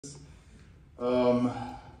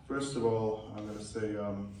First of all, I'm going to say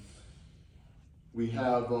we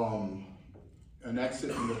have an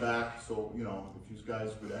exit in the back, so you know, if you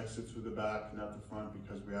guys would exit through the back, not the front,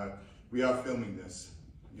 because we are filming this,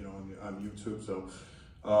 you know, on YouTube. So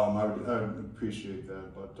I would appreciate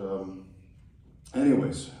that. But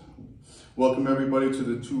anyways, welcome everybody to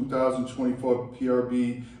the 2024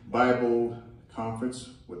 PRB Bible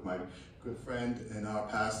Conference with my good friend and our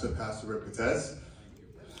pastor, Pastor Rick Cortez.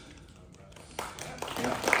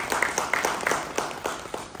 Yeah.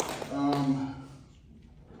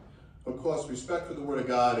 Of course, respect for the Word of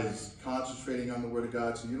God is concentrating on the Word of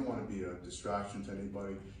God, so you don't want to be a distraction to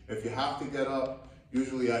anybody. If you have to get up,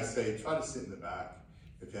 usually I say try to sit in the back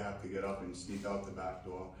if you have to get up and sneak out the back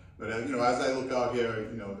door. But you know, as I look out here,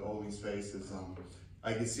 you know, all these faces,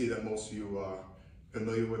 I can see that most of you are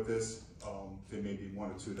familiar with this. There may be one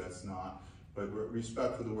or two that's not. But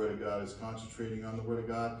respect for the Word of God is concentrating on the Word of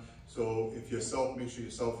God. So if make sure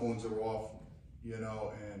your cell phones are off, you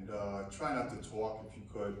know, and try not to talk if you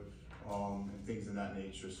could, and things of that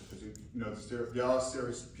nature. So, because you know, there are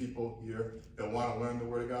serious people here that want to learn the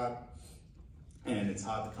Word of God, and it's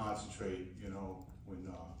hard to concentrate, you know,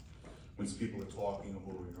 when people are talking or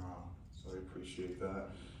moving around. So I appreciate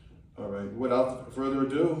that. All right, without further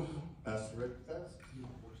ado, Pastor Rick, pass.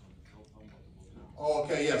 Oh,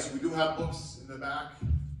 okay, yes, we do have books in the back,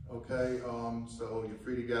 okay, so you're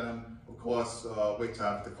free to get them. Of course, wait till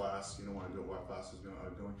after class. You don't want to do what class is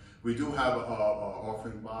doing. We do have an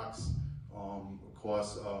offering box. Of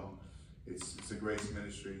course, it's a grace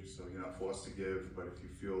ministry, so you're not forced to give, but if you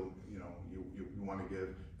feel, you know, you want to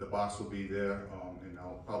give, the box will be there, and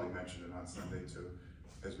I'll probably mention it on Sunday too,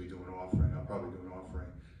 as we do an offering. I'll probably do an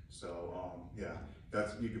offering. So yeah,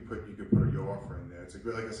 you could put your offering there. It's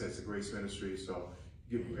like I said, it's a grace ministry, so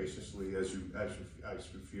give graciously as you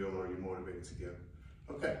feel or you're motivated to give.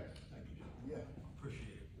 Okay. Thank you, Jim. Yeah.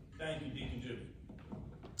 Appreciate it. Thank you, Deacon Jim.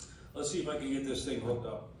 Let's see if I can get this thing hooked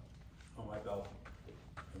up on my belt,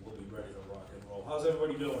 and we'll be ready to rock and roll. How's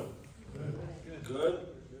everybody doing? Good. Good?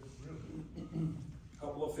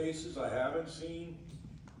 Couple of faces I haven't seen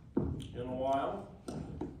in a while.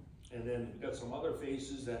 And then we've got some other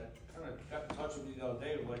faces that kind of got in touch with me the other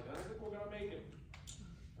day. Like, I think we're going to make it.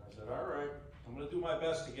 I said, all right, I'm going to do my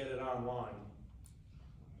best to get it online.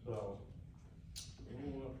 So, give me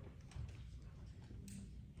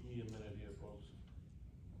a minute here, folks.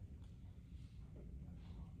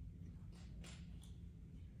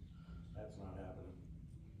 That's not happening.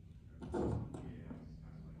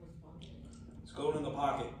 It's going in the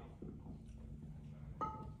pocket.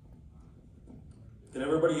 Can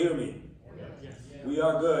everybody hear me? Yes. We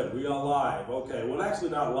are good. We are live. Okay. Well,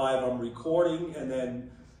 actually not live. I'm recording, and then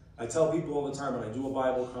I tell people all the time when I do a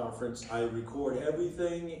Bible conference, I record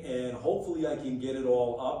everything, and hopefully I can get it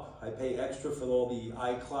all up. I pay extra for all the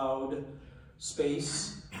iCloud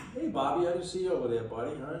space. Hey, Bobby, I didn't see you over there,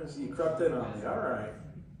 buddy. I see you crept in on me. All right.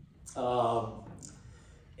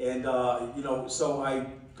 You know, so I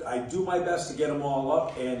do my best to get them all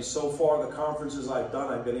up, and so far the conferences I've done,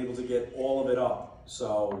 I've been able to get all of it up.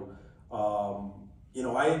 So, you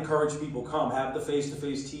know, I encourage people, come, have the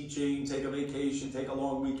face-to-face teaching, take a vacation, take a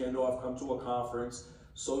long weekend off, come to a conference,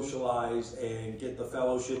 socialize, and get the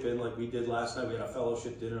fellowship in like we did last night. We had a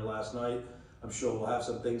fellowship dinner last night. I'm sure we'll have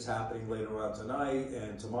some things happening later on tonight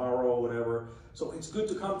and tomorrow, whatever. So it's good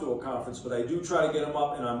to come to a conference, but I do try to get them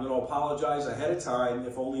up, and I'm going to apologize ahead of time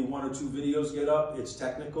if only 1 or 2 videos get up. It's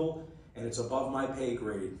technical, and it's above my pay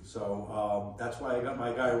grade. So that's why I got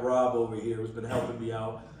my guy Rob over here who's been helping me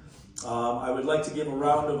out. I would like to give a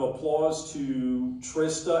round of applause to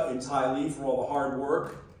Trista and Ty Lee for all the hard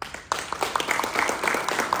work.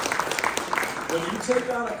 When you take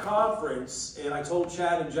on a conference, and I told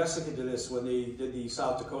Chad and Jessica to this when they did the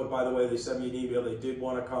South Dakota, by the way, they sent me an email, they did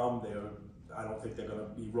want to come. I don't think they're going to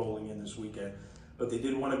be rolling in this weekend, but they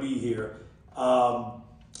did want to be here.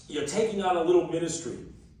 You're taking on a little ministry.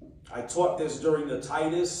 I taught this during the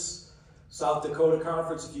Titus South Dakota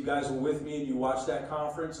conference. If you guys were with me and you watched that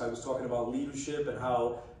conference, I was talking about leadership and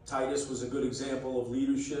how Titus was a good example of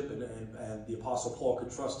leadership, and the Apostle Paul could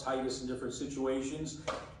trust Titus in different situations.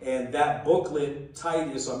 And that booklet,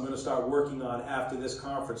 Titus, I'm going to start working on after this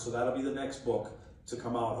conference, so that'll be the next book to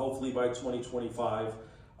come out, hopefully by 2025.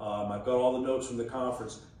 I've got all the notes from the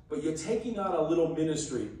conference. But you're taking on a little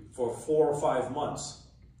ministry for 4 or 5 months.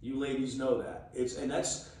 You ladies know that.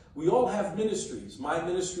 We all have ministries. My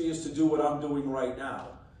ministry is to do what I'm doing right now.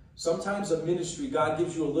 Sometimes a ministry, God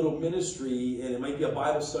gives you a little ministry, and it might be a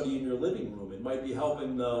Bible study in your living room. It might be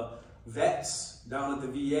helping the vets down at the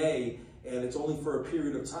VA, and it's only for a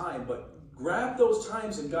period of time. But grab those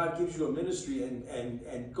times and God gives you a ministry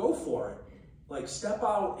and go for it. Like, step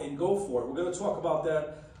out and go for it. We're going to talk about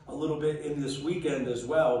that a little bit in this weekend as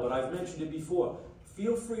well, but I've mentioned it before.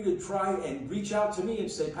 Feel free to try and reach out to me and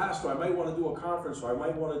say, Pastor, I might want to do a conference, or I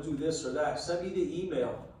might want to do this or that. Send me the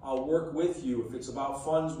email. I'll work with you. If it's about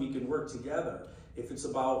funds, we can work together. If it's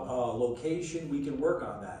about location, we can work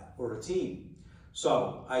on that, or a team.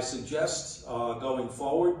 So I suggest going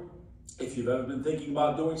forward, if you've ever been thinking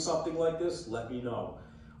about doing something like this, let me know.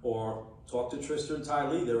 Or talk to Tristan and Ty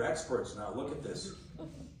Lee. They're experts now. Look at this.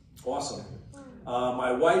 Awesome.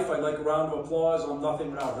 My wife, I'd like a round of applause. I'm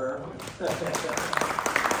nothing without her.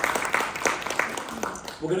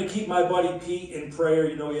 We're going to keep my buddy Pete in prayer.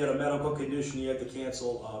 You know, he had a medical condition. He had to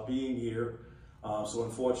cancel being here. So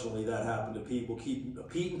unfortunately, that happened to Pete. We'll keep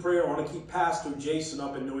Pete in prayer. I want to keep Pastor Jason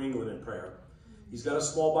up in New England in prayer. He's got a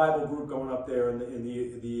small Bible group going up there in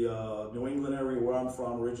the New England area where I'm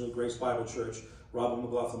from, originally Grace Bible Church, Robert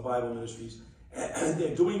McLaughlin Bible Ministries. And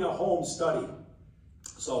they're doing a home study.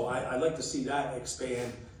 So I'd like to see that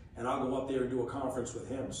expand, and I'll go up there and do a conference with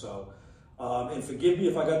him. So, and forgive me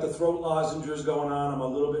if I got the throat lozenges going on. I'm a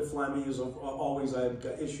little bit phlegmy, as always. I've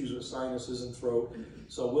got issues with sinuses and throat.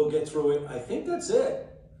 So we'll get through it. I think that's it.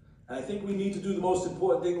 And I think we need to do the most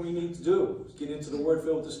important thing we need to do, is get into the Word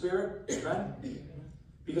filled with the Spirit. Amen?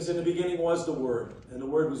 Because in the beginning was the Word, and the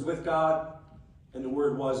Word was with God, and the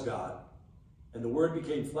Word was God. And the Word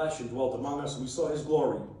became flesh and dwelt among us, and we saw His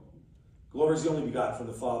glory. Glory is the only begotten from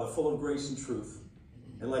the Father, full of grace and truth.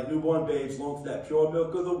 And like newborn babes, long for that pure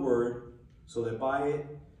milk of the Word, so that by it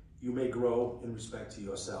you may grow in respect to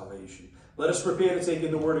your salvation. Let us prepare to take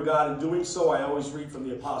in the Word of God. In doing so, I always read from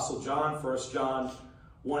the Apostle John, 1 John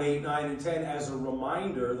 1, 8, 9, and 10. As a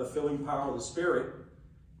reminder, the filling power of the Spirit,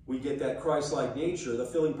 we get that Christ-like nature. The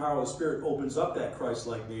filling power of the Spirit opens up that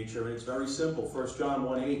Christ-like nature, and it's very simple. 1 John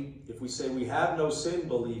 1, 8, if we say we have no sin,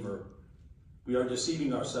 believer, we are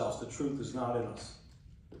deceiving ourselves. The truth is not in us.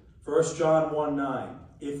 1 John 1, 9,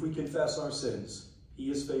 if we confess our sins,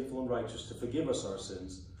 He is faithful and righteous to forgive us our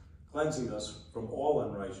sins, cleansing us from all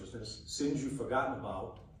unrighteousness, sins you've forgotten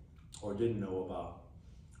about or didn't know about.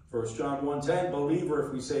 1 John 1:10, believer,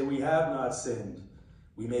 if we say we have not sinned,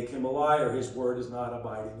 we make him a liar. His word is not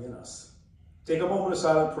abiding in us. Take a moment of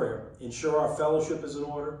silent prayer. Ensure our fellowship is in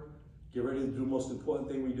order. Get ready to do the most important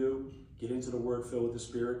thing we do. Get into the Word filled with the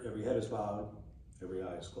Spirit. Every head is bowed. Every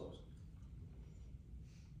eye is closed.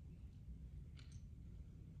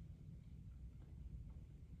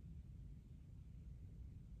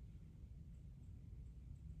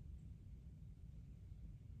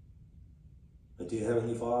 Dear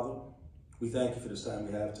Heavenly Father, we thank you for this time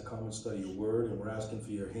we have to come and study your word, and we're asking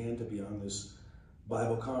for your hand to be on this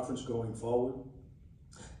Bible conference going forward,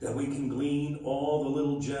 that we can glean all the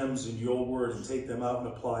little gems in your word and take them out and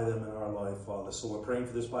apply them in our life, Father. So we're praying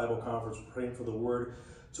for this Bible conference. We're praying for the word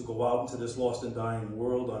to go out into this lost and dying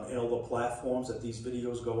world on all the platforms that these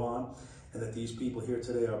videos go on, and that these people here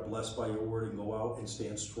today are blessed by your word and go out and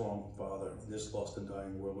stand strong, Father, in this lost and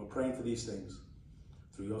dying world. We're praying for these things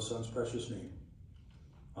through your Son's precious name,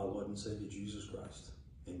 our Lord and Savior, Jesus Christ.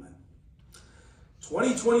 Amen.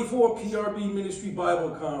 2024 PRB Ministry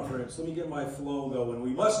Bible Conference. Let me get my flow going.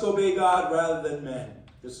 We must obey God rather than men.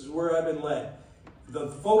 This is where I've been led. The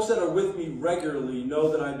folks that are with me regularly know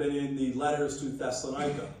that I've been in the letters to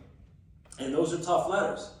Thessalonica. And those are tough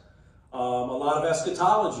letters. A lot of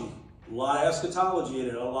eschatology. A lot of eschatology in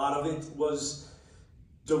it. A lot of it was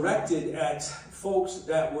directed at folks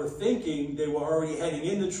that were thinking they were already heading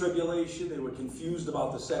into tribulation. They were confused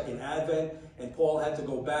about the second advent, and Paul had to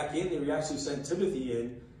go back in there. He actually sent Timothy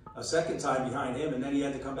in a second time behind him, and then he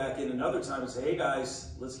had to come back in another time and say, hey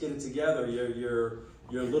guys, let's get it together. You're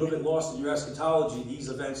a little bit lost in your eschatology. These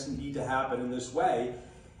events need to happen in this way.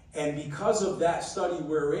 And because of that study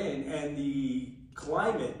we're in and the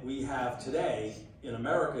climate we have today in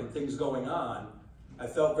America and things going on, I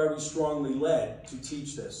felt very strongly led to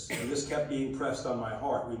teach this, and this kept being pressed on my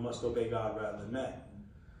heart. We must obey God rather than men.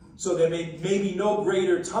 So there may be no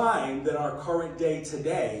greater time than our current day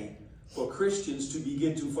today for Christians to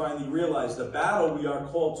begin to finally realize the battle we are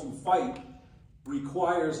called to fight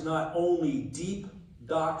requires not only deep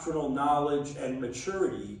doctrinal knowledge and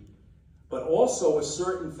maturity, but also a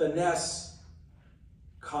certain finesse,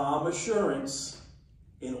 calm assurance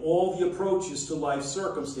in all the approaches to life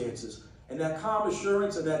circumstances. And that calm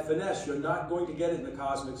assurance and that finesse, you're not going to get it in the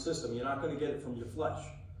cosmic system. You're not going to get it from your flesh.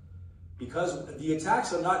 Because the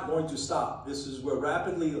attacks are not going to stop. This is where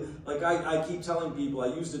rapidly, like I keep telling people,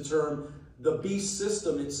 I use the term, the beast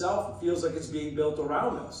system itself, it feels like it's being built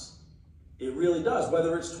around us. It really does.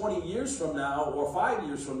 Whether it's 20 years from now or 5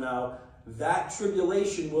 years from now, that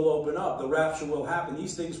tribulation will open up. The rapture will happen.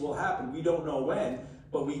 These things will happen. We don't know when.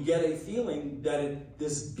 but we get a feeling that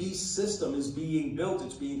this beast system is being built,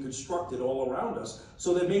 it's being constructed all around us.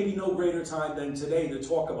 So there may be no greater time than today to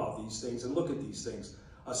talk about these things and look at these things.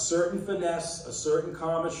 A certain finesse, a certain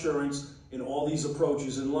calm assurance in all these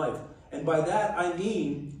approaches in life. And by that I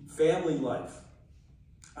mean family life.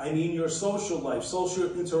 I mean your social life,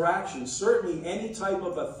 social interaction, certainly any type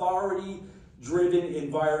of authority-driven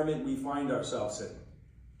environment we find ourselves in.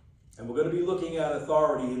 And we're going to be looking at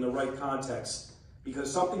authority in the right context,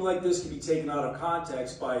 because something like this can be taken out of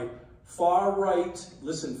context by far right,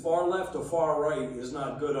 listen, far left or far right is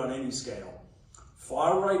not good on any scale.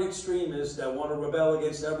 Far right extremists that want to rebel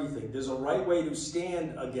against everything. There's a right way to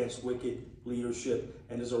stand against wicked leadership,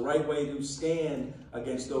 and there's a right way to stand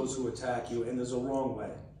against those who attack you, and there's a wrong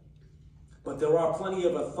way. But there are plenty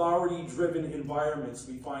of authority-driven environments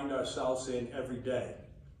we find ourselves in every day.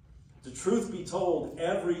 The truth be told,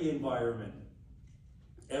 every environment,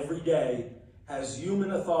 every day, has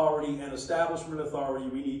human authority and establishment authority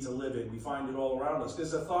we need to live in. We find it all around us.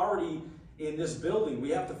 There's authority in this building. We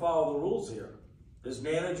have to follow the rules here. There's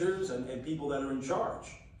managers and people that are in charge.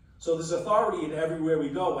 So there's authority in everywhere we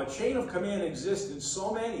go. A chain of command exists in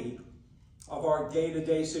so many of our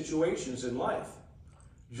day-to-day situations in life.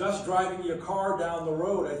 Just driving your car down the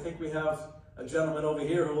road, I think we have a gentleman over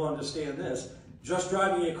here who will understand this. Just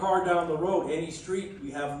driving your car down the road, any street,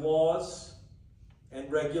 we have laws and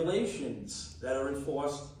regulations that are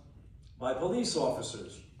enforced by police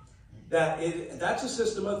officers. That's a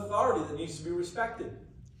system of authority that needs to be respected.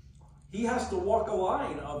 He has to walk a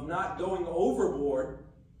line of not going overboard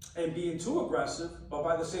and being too aggressive, but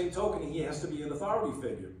by the same token, he has to be an authority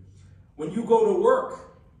figure. When you go to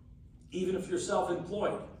work, even if you're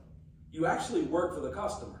self-employed, you actually work for the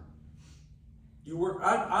customer. You work.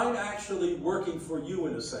 I'm actually working for you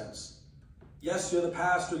in a sense. Yes, you're the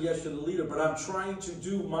pastor, yes, you're the leader, but I'm trying to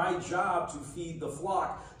do my job to feed the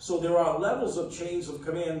flock. So there are levels of chains of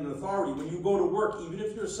command and authority. When you go to work, even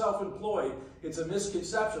if you're self-employed, it's a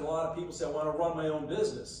misconception. A lot of people say, I want to run my own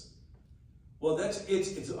business. Well,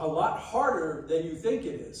 it's a lot harder than you think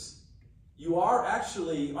it is. You are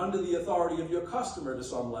actually under the authority of your customer to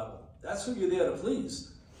some level. That's who you're there to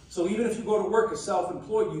please. So even if you go to work as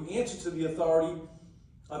self-employed, you answer to the authority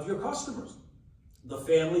of your customers. The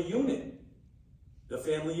family unit. The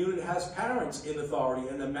family unit has parents in authority,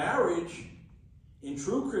 and the marriage, in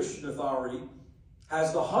true Christian authority,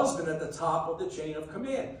 has the husband at the top of the chain of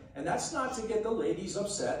command. And that's not to get the ladies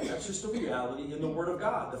upset. That's just a reality in the Word of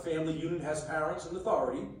God. The family unit has parents in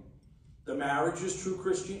authority. The marriage is true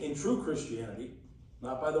Christianity,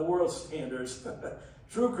 not by the world's standards.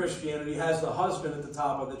 True Christianity has the husband at the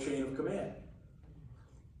top of the chain of command.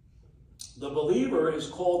 The believer is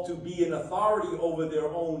called to be an authority over their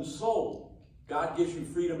own soul. God gives you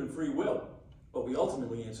freedom and free will, but we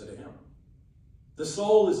ultimately answer to Him. The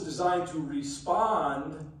soul is designed to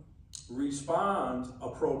respond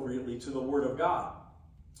appropriately to the Word of God.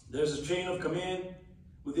 There's a chain of command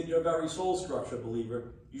within your very soul structure,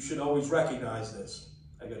 believer. You should always recognize this.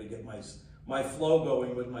 I got to get my flow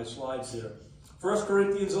going with my slides here. 1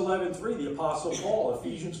 Corinthians 11:3, the Apostle Paul,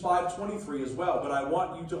 Ephesians 5:23 as well. But I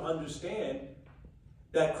want you to understand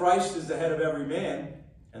that Christ is the head of every man,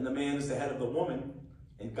 and the man is the head of the woman,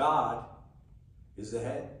 and God is the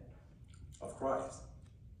head of Christ.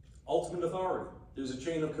 Ultimate authority. There's a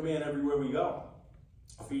chain of command everywhere we go.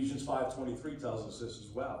 Ephesians 5:23 tells us this as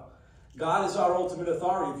well. God is our ultimate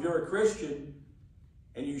authority. If you're a Christian,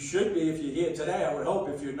 and you should be if you're here today, I would hope.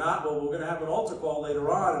 If you're not, well, we're going to have an altar call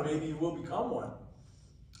later on, and maybe you will become one.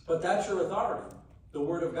 But that's your authority, the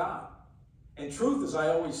Word of God. And truth, as I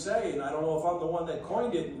always say, and I don't know if I'm the one that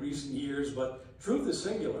coined it in recent years, but truth is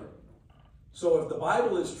singular. So if the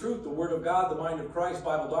Bible is truth, the Word of God, the mind of Christ,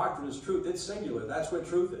 Bible doctrine is truth, it's singular. That's where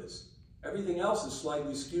truth is. Everything else is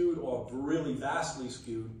slightly skewed or really vastly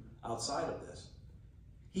skewed outside of this.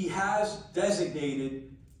 He has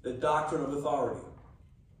designated the doctrine of authority.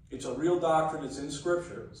 It's a real doctrine. It's in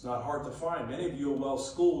Scripture. It's not hard to find. Many of you are well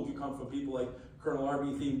schooled. You come from people like Colonel R.B.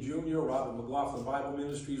 Thiem Jr., Robert McLaughlin Bible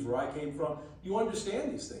Ministries, where I came from. You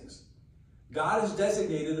understand these things. God has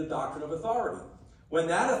designated a doctrine of authority. When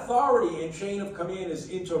that authority and chain of command is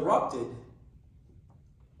interrupted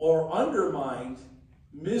or undermined,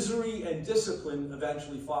 misery and discipline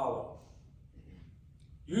eventually follow.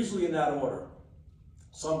 Usually in that order.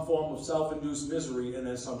 Some form of self-induced misery and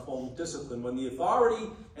then some form of discipline. When the authority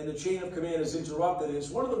and the chain of command is interrupted, it's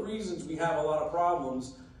one of the reasons we have a lot of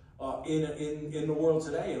problems in the world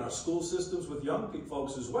today, in our school systems with young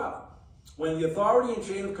folks as well. When the authority and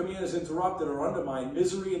chain of command is interrupted or undermined,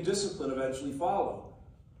 misery and discipline eventually follow.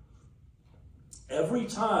 Every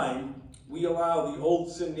time we allow the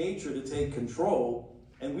old sin nature to take control,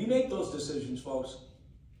 And we make those decisions, folks.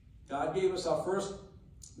 God gave us our first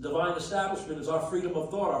divine establishment as our freedom of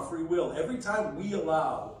thought, our free will. Every time we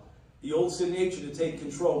allow the old sin nature to take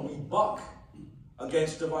control, we buck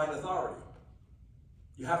against divine authority.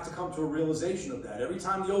 You have to come to a realization of that. Every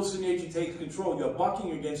time the old sin nature takes control, you're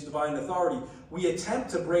bucking against divine authority. We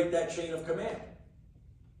attempt to break that chain of command.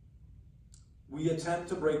 We attempt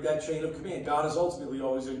to break that chain of command. God is ultimately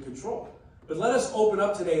always in control. But let us open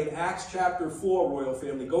up today in Acts chapter 4, Royal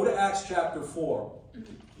Family. Go to Acts chapter 4.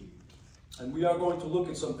 And we are going to look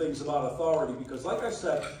at some things about authority because, like I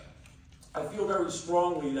said, I feel very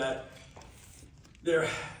strongly that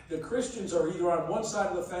the Christians are either on one side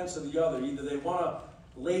of the fence or the other. Either they want to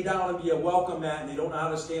lay down and be a welcome mat and they don't know how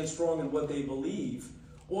to stand strong in what they believe,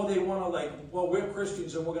 or they want to well, we're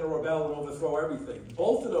Christians and we're going to rebel and overthrow everything.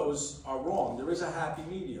 Both of those are wrong. There is a happy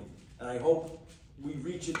medium. And I hope we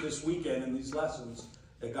reach it this weekend in these lessons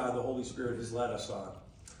that God, the Holy Spirit, has led us on.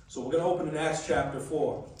 So we're going to open in Acts chapter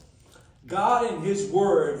 4. God and His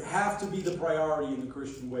Word have to be the priority in the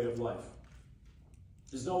Christian way of life.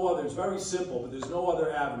 There's no other. It's very simple, but there's no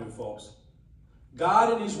other avenue, folks.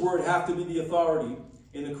 God and His Word have to be the authority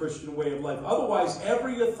in the Christian way of life. Otherwise,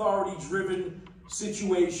 every authority-driven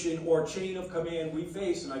situation or chain of command we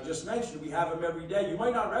face, and I just mentioned we have them every day. You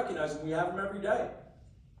might not recognize them. We have them every day.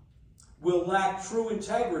 Will lack true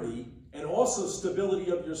integrity and also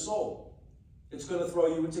stability of your soul. It's going to throw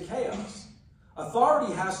you into chaos.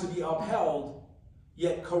 Authority has to be upheld,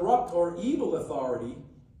 yet corrupt or evil authority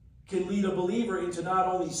can lead a believer into not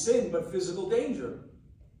only sin, but physical danger.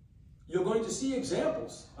 You're going to see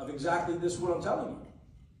examples of exactly this, what I'm telling you.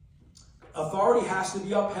 Authority has to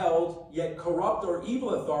be upheld, yet corrupt or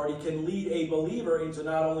evil authority can lead a believer into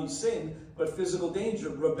not only sin, but physical danger.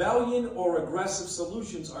 Rebellion or aggressive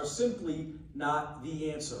solutions are simply not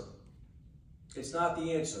the answer. It's not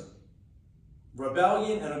the answer.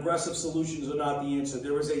 Rebellion and aggressive solutions are not the answer.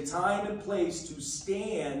 There is a time and place to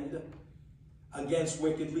stand against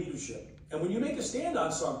wicked leadership. And when you make a stand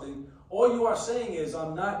on something, all you are saying is,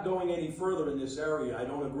 I'm not going any further in this area. I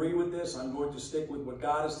don't agree with this. I'm going to stick with what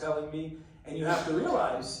God is telling me. And you have to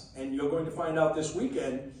realize, and you're going to find out this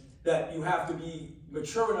weekend, that you have to be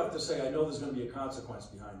mature enough to say, I know there's going to be a consequence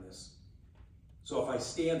behind this. So if I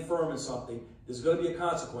stand firm in something, there's going to be a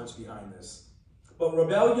consequence behind this. But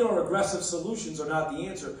rebellion or aggressive solutions are not the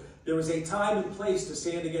answer. There is a time and place to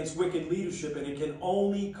stand against wicked leadership, and it can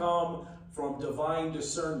only come from divine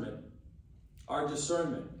discernment. Our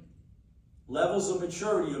discernment. Levels of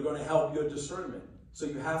maturity are going to help your discernment. So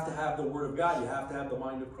you have to have the Word of God. You have to have the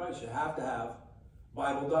mind of Christ. You have to have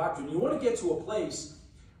Bible doctrine. You want to get to a place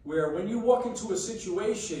where when you walk into a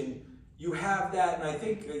situation, you have that, and I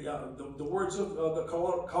think the words of the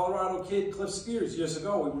Colorado kid, Cliff Spears, years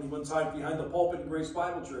ago, when he one time behind the pulpit in Grace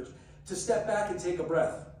Bible Church, to step back and take a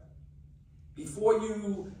breath. Before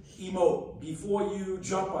you emote, before you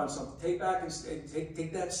jump on something, take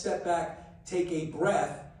that step back, take a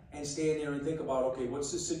breath, and stand there and think about, okay,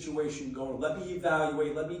 what's this situation going? Let me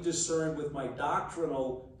evaluate, let me discern with my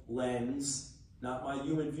doctrinal lens, not my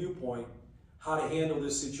human viewpoint, how to handle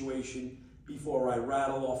this situation before I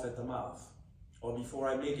rattle off at the mouth, or before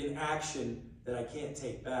I make an action that I can't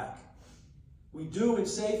take back. We do and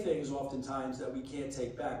say things oftentimes that we can't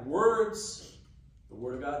take back. Words, the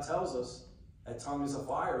Word of God tells us, that tongue is a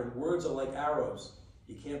fire, and words are like arrows.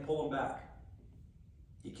 You can't pull them back.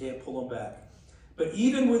 You can't pull them back. But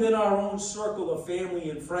even within our own circle of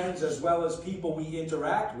family and friends, as well as people we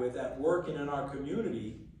interact with at work and in our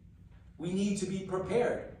community, we need to be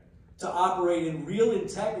prepared to operate in real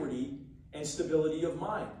integrity and stability of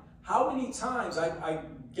mind. How many times, I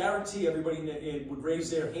guarantee everybody would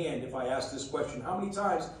raise their hand if I asked this question, how many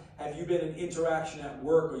times have you been in interaction at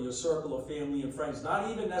work or your circle of family and friends, not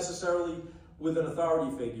even necessarily with an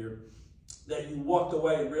authority figure, that you walked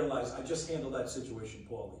away and realized, I just handled that situation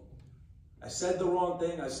poorly. I said the wrong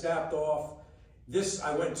thing, I snapped off,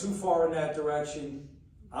 I went too far in that direction.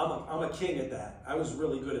 I'm a king at that. I was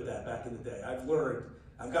really good at that back in the day. I've learned.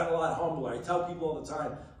 I've gotten a lot humbler. I tell people all the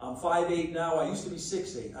time, I'm 5'8" now. I used to be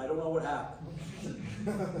 6'8". I don't know what happened.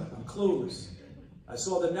 I'm clueless. I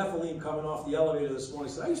saw the Nephilim coming off the elevator this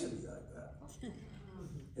morning. I said, I used to be like that.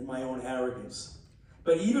 In my own arrogance.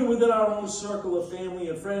 But even within our own circle of family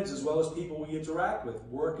and friends, as well as people we interact with,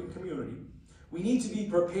 work and community, we need to be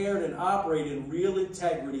prepared and operate in real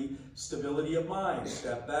integrity, stability of mind.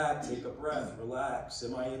 Step back, take a breath, relax.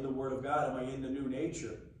 Am I in the Word of God? Am I in the new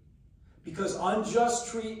nature? Because unjust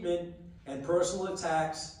treatment and personal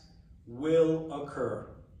attacks will occur.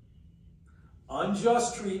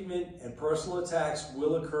 Unjust treatment and personal attacks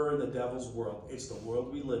will occur in the devil's world. It's the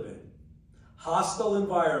world we live in. Hostile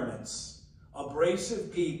environments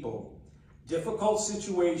abrasive people, difficult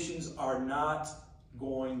situations are not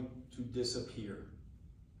going to disappear.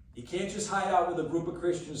 You can't just hide out with a group of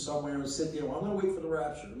Christians somewhere and sit there, well, I'm going to wait for the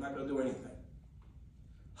rapture. I'm not going to do anything.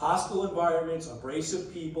 Hostile environments,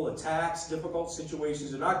 abrasive people, attacks, difficult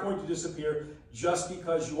situations are not going to disappear just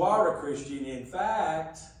because you are a Christian. In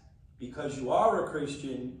fact, because you are a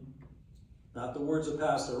Christian, not the words of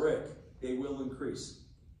Pastor Rick, they will increase.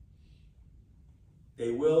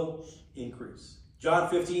 They will increase. John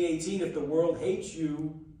 15:18, if the world hates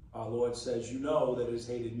you, our Lord says, you know that it has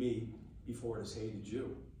hated me before it has hated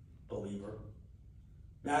you, believer.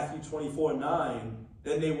 Matthew 24:9,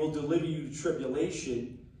 then they will deliver you to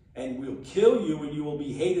tribulation and will kill you, and you will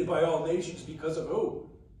be hated by all nations because of who?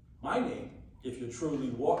 My name, if you're truly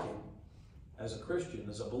walking as a Christian,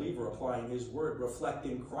 as a believer, applying his word,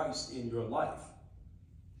 reflecting Christ in your life.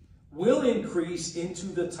 Will increase into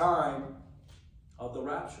the time of the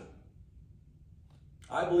rapture.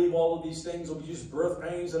 I believe all of these things will be just birth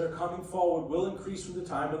pains that are coming forward, will increase from the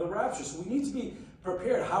time of the rapture. So we need to be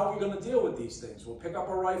prepared. How are we going to deal with these things? We'll pick up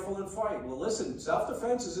a rifle and fight. Well, listen,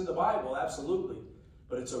 self-defense is in the Bible, absolutely.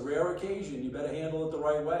 But it's a rare occasion. You better handle it the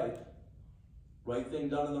right way. Right thing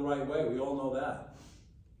done in the right way. We all know that.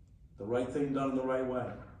 The right thing done in the right way.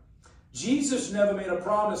 Jesus never made a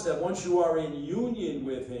promise that once you are in union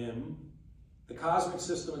with him, the cosmic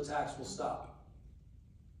system attacks will stop.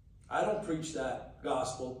 I don't preach that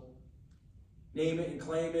gospel. Name it and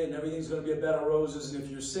claim it, and everything's going to be a bed of roses. And if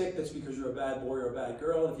you're sick, that's because you're a bad boy or a bad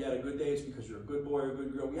girl. And if you had a good day, it's because you're a good boy or a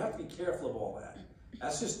good girl. We have to be careful of all that.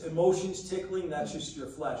 That's just emotions tickling. That's just your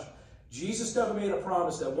flesh. Jesus never made a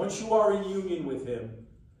promise that once you are in union with him,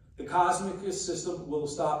 the cosmic system will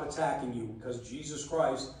stop attacking you, because Jesus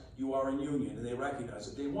Christ, you are in union, and they recognize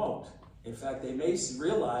it. They won't. In fact, they may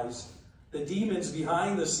realize the demons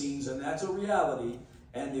behind the scenes, and that's a reality,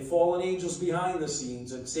 and the fallen angels behind the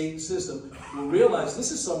scenes and Satan's system will realize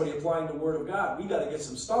this is somebody applying the word of God. We got to get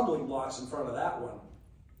some stumbling blocks in front of that one.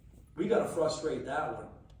 We got to frustrate that one.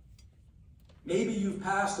 Maybe you've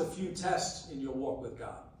passed a few tests in your walk with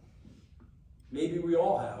God. Maybe we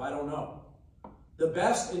all have. I don't know. The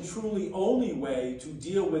best and truly only way to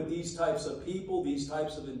deal with these types of people, these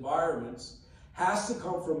types of environments, has to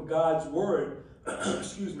come from God's word,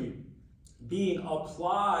 excuse me, being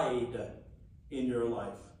applied in your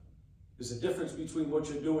life. There's a difference between what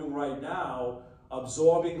you're doing right now,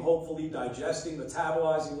 absorbing, hopefully digesting,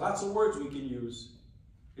 metabolizing, lots of words we can use.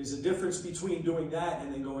 There's a difference between doing that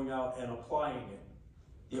and then going out and applying it.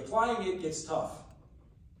 The applying it gets tough.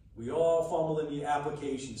 We all fumble in the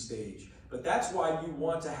application stage. But that's why you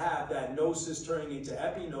want to have that gnosis turning into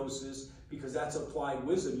epignosis, because that's applied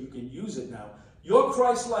wisdom. You can use it now. Your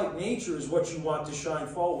Christ-like nature is what you want to shine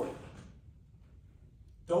forward.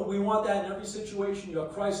 Don't we want that in every situation? Your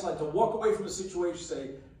Christ-like, to walk away from a situation,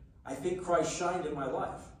 say, I think Christ shined in my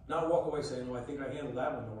life. Not walk away saying, no, I think I handled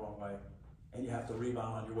that one the wrong way. And you have to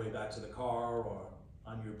rebound on your way back to the car or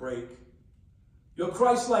on your break. Your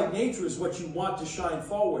Christ-like nature is what you want to shine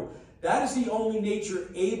forward. That is the only nature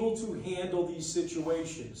able to handle these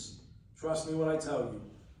situations. Trust me when I tell you.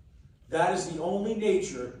 That is the only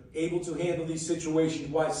nature able to handle these situations,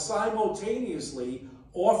 while simultaneously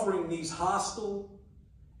offering these hostile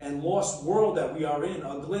and lost world that we are in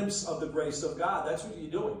a glimpse of the grace of God. That's what you're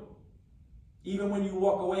doing. Even when you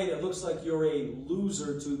walk away and it looks like you're a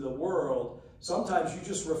loser to the world, sometimes you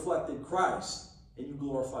just reflected Christ and you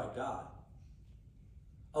glorified God.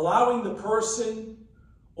 Allowing the person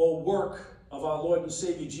or work of our Lord and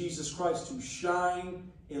Savior Jesus Christ to shine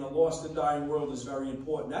in a lost and dying world is very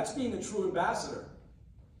important. That's being a true ambassador.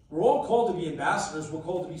 We're all called to be ambassadors. We're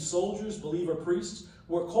called to be soldiers, believer priests.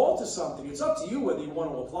 We're called to something. It's up to you whether you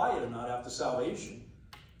want to apply it or not after salvation.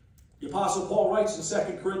 The Apostle Paul writes in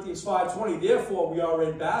 2 Corinthians 5:20, therefore we are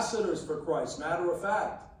ambassadors for Christ, matter of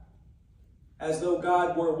fact, as though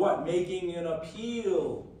God were what? Making an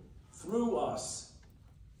appeal through us.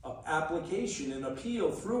 Application, an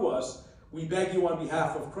appeal through us. We beg you on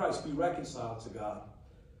behalf of Christ, be reconciled to God.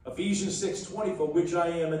 Ephesians 6:20, for which I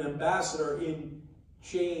am an ambassador in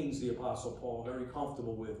chains, the Apostle Paul, very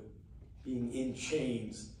comfortable with being in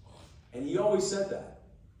chains. And he always said that.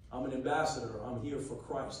 I'm an ambassador. I'm here for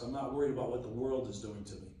Christ. I'm not worried about what the world is doing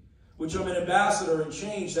to me. Which I'm an ambassador in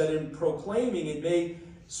chains, that in proclaiming it may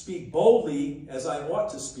speak boldly as I ought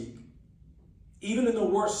to speak. Even in the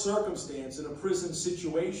worst circumstance, in a prison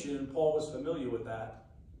situation, and Paul was familiar with that,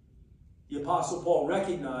 the Apostle Paul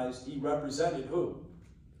recognized he represented who?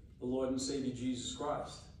 The Lord and Savior Jesus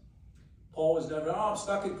Christ. Paul was never, oh, I'm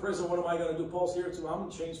stuck in prison, what am I going to do? Paul's here too, I'm in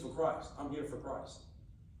chains for Christ. I'm here for Christ.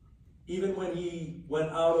 Even when he went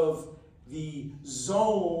out of the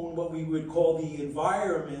zone, what we would call the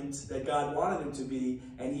environment that God wanted him to be,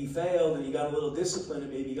 and he failed, and he got a little disciplined,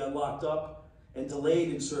 and maybe he got locked up and delayed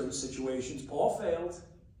in certain situations. Paul failed.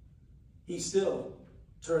 He still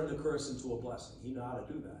turned the curse into a blessing. He knew how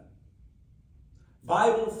to do that.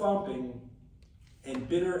 Bible thumping and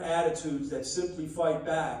bitter attitudes that simply fight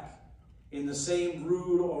back in the same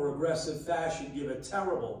rude or aggressive fashion give a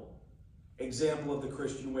terrible example of the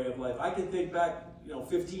Christian way of life. I can think back,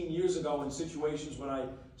 15 years ago in situations when I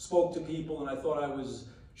spoke to people and I thought I was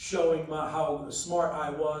showing how smart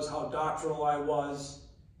I was, how doctrinal I was,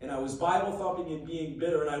 and I was Bible thumping and being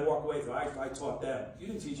bitter, and I walk away from it. I taught them. You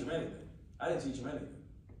didn't teach them anything. I didn't teach them anything.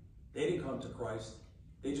 They didn't come to Christ.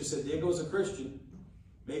 They just said, there goes a Christian,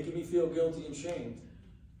 making me feel guilty and shamed.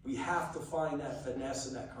 We have to find that finesse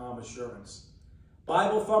and that calm assurance.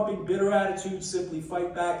 Bible-thumping, bitter attitudes simply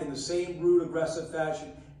fight back in the same rude, aggressive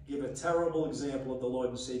fashion, give a terrible example of the Lord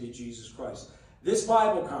and Savior Jesus Christ. This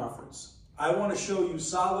Bible conference, I want to show you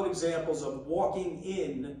solid examples of walking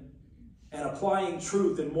in and applying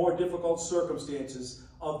truth in more difficult circumstances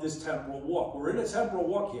of this temporal walk. We're in a temporal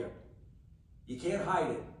walk here. You can't hide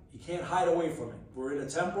it. You can't hide away from it. We're in a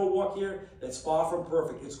temporal walk here that's far from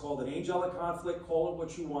perfect. It's called an angelic conflict. Call it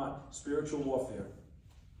what you want. Spiritual warfare.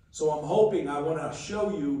 So I'm hoping I want to show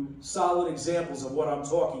you solid examples of what I'm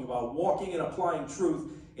talking about. Walking and applying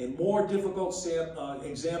truth in more difficult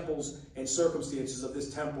examples and circumstances of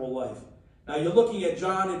this temporal life. Now you're looking at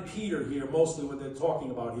John and Peter here, mostly what they're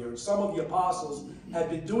talking about here. And some of the apostles have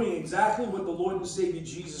been doing exactly what the Lord and Savior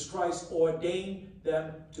Jesus Christ ordained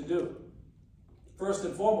them to do. First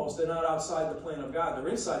and foremost, they're not outside the plan of God. They're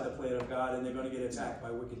inside the plan of God, and they're going to get attacked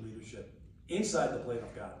by wicked leadership. Inside the plan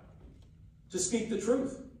of God. To speak the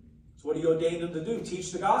truth. It's what he ordained them to do.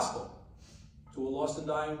 Teach the gospel to a lost and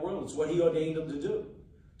dying world. It's what he ordained them to do.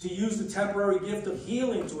 To use the temporary gift of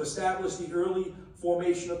healing to establish the early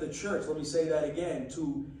formation of the church. Let me say that again.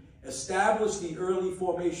 To establish the early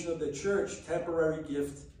formation of the church, temporary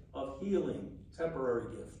gift of healing.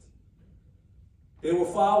 Temporary gift. They were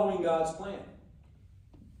following God's plan.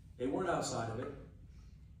 They weren't outside of it.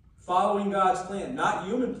 Following God's plan, not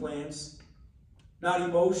human plans, not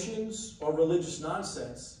emotions or religious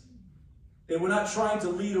nonsense. They were not trying to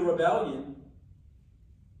lead a rebellion.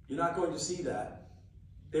 You're not going to see that.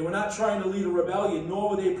 They were not trying to lead a rebellion,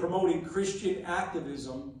 nor were they promoting Christian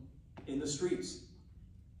activism in the streets.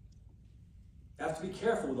 You have to be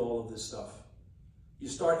careful with all of this stuff. You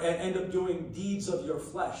end up doing deeds of your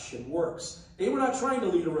flesh and works. They were not trying to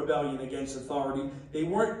lead a rebellion against authority. They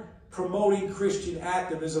weren't promoting Christian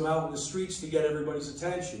activism out in the streets to get everybody's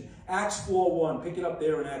attention. Acts 4:1. Pick it up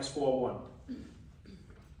there in Acts 4:1.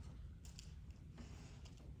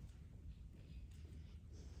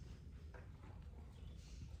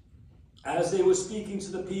 As they were speaking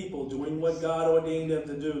to the people, doing what God ordained them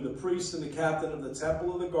to do, the priest and the captain of the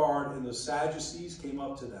temple of the guard and the Sadducees came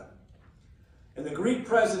up to them. And the Greek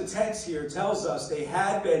present tense here tells us they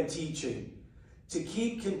had been teaching, to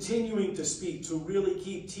keep continuing to speak, to really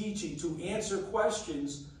keep teaching, to answer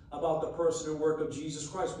questions about the person and work of Jesus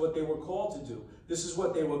Christ, what they were called to do. This is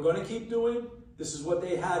what they were going to keep doing. This is what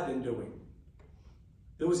they had been doing.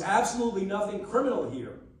 There was absolutely nothing criminal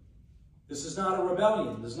here. This is not a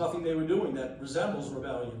rebellion. There's nothing they were doing that resembles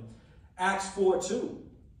rebellion. Acts 4:2.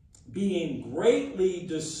 Being greatly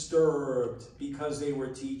disturbed because they were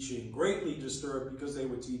teaching. Greatly disturbed because they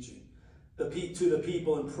were teaching. To the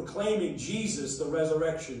people and proclaiming Jesus, the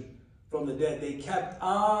resurrection from the dead. They kept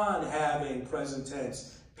on having, present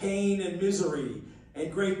tense, pain and misery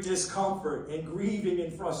and great discomfort and grieving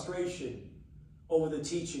and frustration over the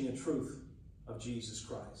teaching and truth of Jesus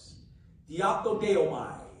Christ.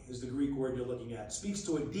 Diaptodeomai is the Greek word you're looking at. It speaks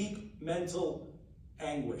to a deep mental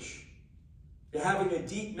anguish. They're having a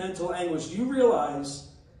deep mental anguish. Do you realize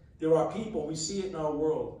there are people, we see it in our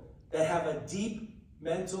world, that have a deep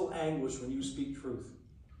mental anguish when you speak truth?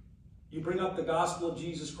 You bring up the gospel of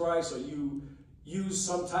Jesus Christ, or you use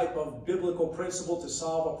some type of biblical principle to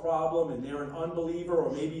solve a problem, and they're an unbeliever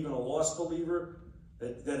or maybe even a lost believer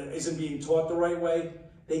that isn't being taught the right way.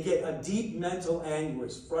 They get a deep mental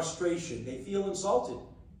anguish, frustration. They feel insulted.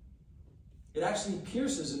 It actually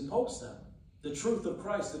pierces and pokes them. The truth of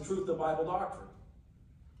Christ, the truth of Bible doctrine.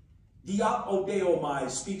 Diaptodeomai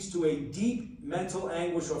speaks to a deep mental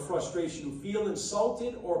anguish or frustration, who feel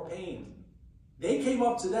insulted or pained. They came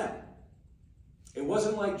up to them. It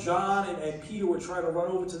wasn't like John and Peter were trying to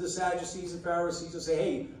run over to the Sadducees and Pharisees and say,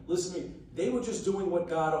 hey, listen to me. They were just doing what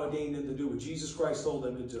God ordained them to do, what Jesus Christ told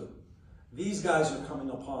them to do. These guys are coming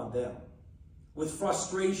upon them with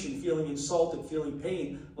frustration, feeling insulted, feeling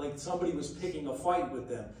pain, like somebody was picking a fight with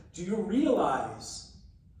them. Do you realize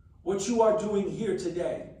what you are doing here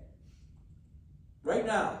today, right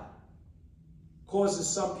now, causes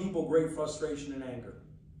some people great frustration and anger.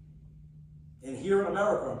 And here in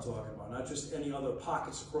America I'm talking about, not just any other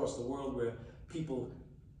pockets across the world where people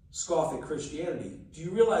scoff at Christianity. Do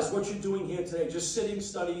you realize what you're doing here today? Just sitting,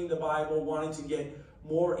 studying the Bible, wanting to get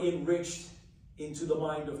more enriched into the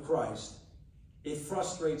mind of Christ. It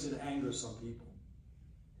frustrates and angers some people.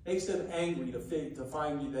 Makes them angry to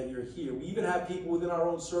find that you're here. We even have people within our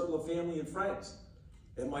own circle of family and friends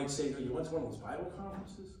that might say, you went to one of those Bible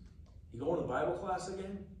conferences? You going to Bible class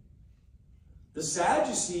again? The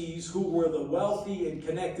Sadducees, who were the wealthy and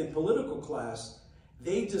connected political class,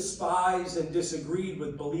 they despised and disagreed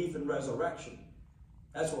with belief in resurrection.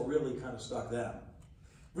 That's what really kind of stuck them.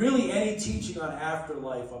 Really, any teaching on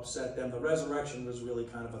afterlife upset them. The resurrection was really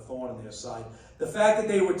kind of a thorn in their side. The fact that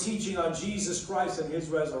they were teaching on Jesus Christ and his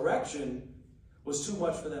resurrection was too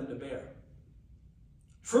much for them to bear.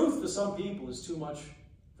 Truth for some people is too much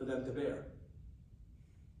for them to bear.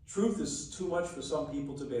 Truth is too much for some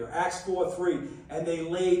people to bear. Acts 4:3, and they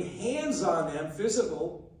laid hands on them,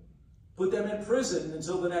 physical, put them in prison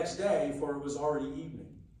until the next day, for it was already evening.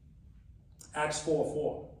 Acts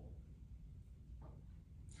 4:4.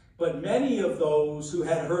 But many of those who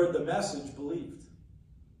had heard the message believed.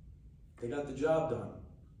 They got the job done.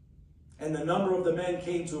 And the number of the men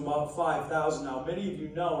came to about 5,000. Now, many of you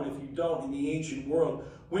know, and if you don't, in the ancient world,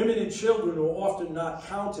 women and children were often not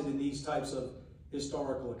counted in these types of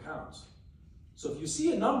historical accounts. So if you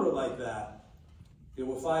see a number like that, there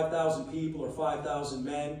were 5,000 people or 5,000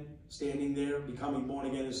 men standing there, becoming born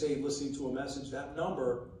again and saved, listening to a message, that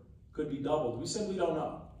number could be doubled. We simply don't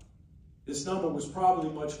know. This number was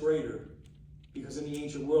probably much greater because in the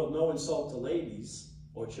ancient world, no insult to ladies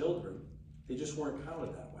or children. They just weren't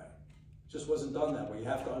counted that way. It just wasn't done that way. You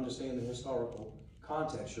have to understand the historical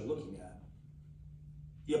context you're looking at.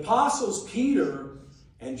 The apostles Peter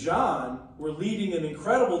and John were leading an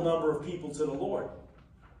incredible number of people to the Lord.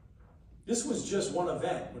 This was just one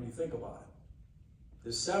event when you think about it.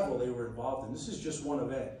 There's several they were involved in. This is just one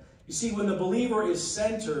event. You see, when the believer is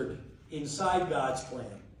centered inside God's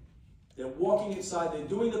plan, they're walking inside, they're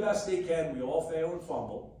doing the best they can. We all fail and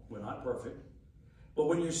fumble. We're not perfect. But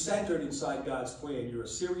when you're centered inside God's plan, you're a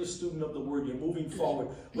serious student of the Word, you're moving forward.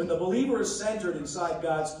 When the believer is centered inside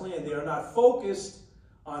God's plan, they are not focused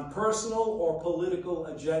on personal or political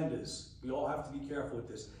agendas. We all have to be careful with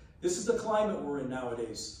this. This is the climate we're in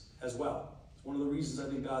nowadays as well. It's one of the reasons I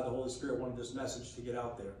think God, the Holy Spirit, wanted this message to get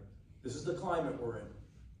out there. This is the climate we're in.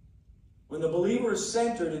 When the believer is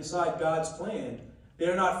centered inside God's plan, they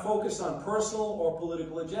are not focused on personal or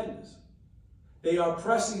political agendas. They are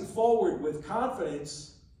pressing forward with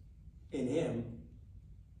confidence in Him.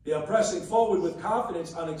 They are pressing forward with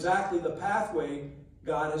confidence on exactly the pathway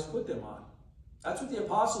God has put them on. That's what the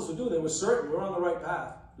apostles would do. They were certain we're on the right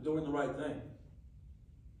path. We're doing the right thing.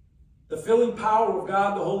 The filling power of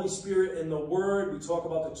God, the Holy Spirit, and the Word. We talk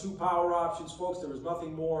about the two power options, folks. There is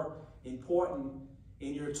nothing more important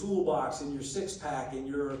in your toolbox, in your six-pack, in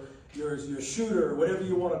your shooter, whatever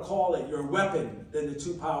you want to call it, your weapon, than the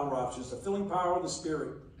two power options. The filling power of the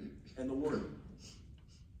Spirit and the Word.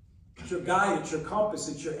 It's your guide, it's your compass,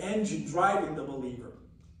 it's your engine driving the believer.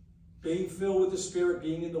 Being filled with the Spirit,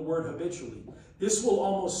 being in the Word habitually. This will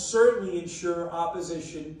almost certainly ensure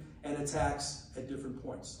opposition and attacks at different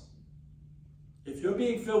points. If you're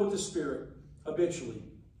being filled with the Spirit habitually,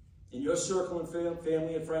 in your circle and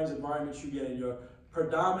family and friends environments you get in, you're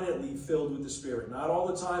predominantly filled with the Spirit. Not all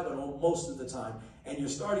the time, but most of the time. And you're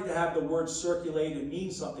starting to have the word circulate and mean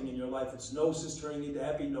something in your life. It's gnosis turning into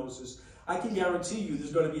epignosis. I can guarantee you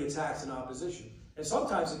there's going to be attacks and opposition. And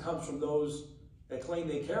sometimes it comes from those that claim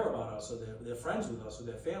they care about us, or they're friends with us, or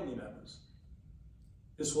they're family members.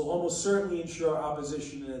 This will almost certainly ensure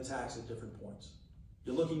opposition and attacks at different points.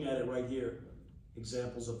 You're looking at it right here,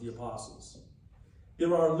 examples of the apostles.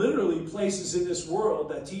 There are literally places in this world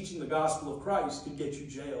that teaching the gospel of Christ could get you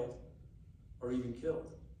jailed or even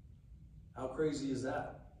killed. How crazy is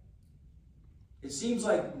that? It seems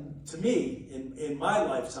like, to me, in my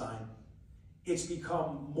lifetime, it's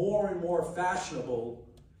become more and more fashionable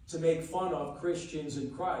to make fun of Christians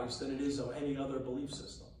in Christ than it is of any other belief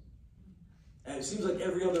system. And it seems like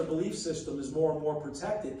every other belief system is more and more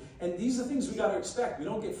protected. And these are things we got to expect. We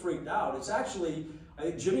don't get freaked out. It's actually, I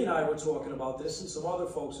think Jimmy and I were talking about this, and some other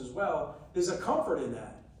folks as well. There's a comfort in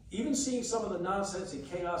that. Even seeing some of the nonsense and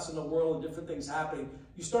chaos in the world and different things happening,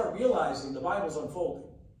 you start realizing the Bible's unfolding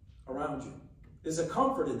around you. There's a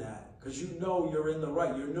comfort in that because you know you're in the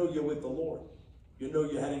right. You know you're with the Lord. You know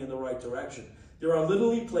you're heading in the right direction. There are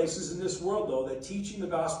literally places in this world, though, that teaching the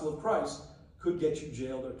gospel of Christ could get you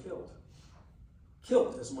jailed or killed.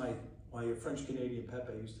 kilt, as my French-Canadian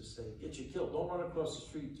Pepe used to say. Get your kilt. Don't run across the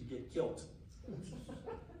street to get kilt.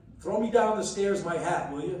 Throw me down the stairs my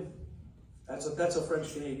hat, will you? That's a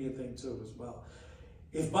French-Canadian thing too as well.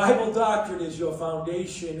 If Bible doctrine is your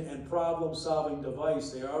foundation and problem-solving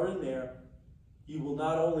device, they are in there, you will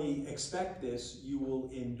not only expect this, you will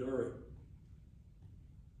endure it.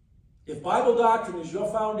 If Bible doctrine is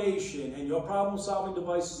your foundation and your problem-solving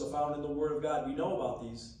devices are found in the Word of God, we know about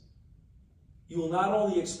these, you will not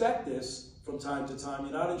only expect this from time to time,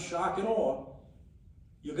 you're not in shock and awe,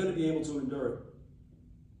 you're going to be able to endure it.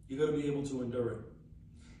 You're going to be able to endure it.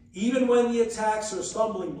 Even when the attacks or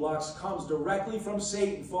stumbling blocks comes directly from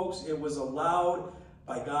Satan, folks, it was allowed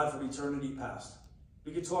by God from eternity past.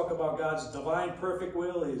 We could talk about God's divine perfect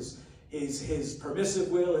will, his permissive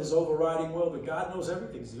will, his overriding will, but God knows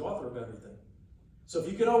everything. He's the author of everything. So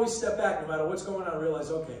if you can always step back no matter what's going on and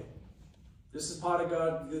realize, okay, this is part of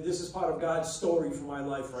God, this is part of God's story for my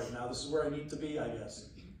life right now. This is where I need to be, I guess.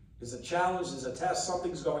 There's a challenge, there's a test,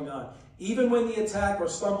 something's going on. Even when the attack or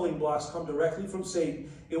stumbling blocks come directly from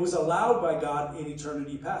Satan, it was allowed by God in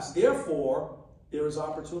eternity past. Therefore, there is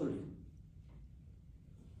opportunity.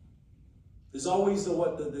 There's always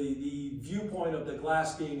the viewpoint of the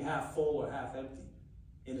glass being half full or half empty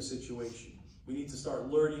in a situation. We need to start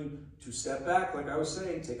learning to step back, like I was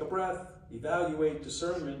saying, take a breath, evaluate,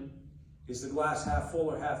 discernment. Is the glass half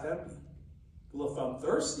full or half empty? Well, if I'm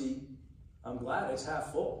thirsty, I'm glad it's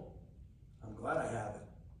half full. I'm glad I have it.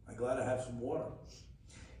 I'm glad I have some water.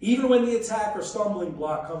 Even when the attack or stumbling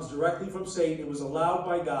block comes directly from Satan, it was allowed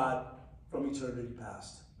by God from eternity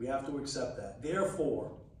past. We have to accept that.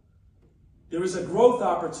 Therefore, there is a growth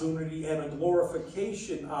opportunity and a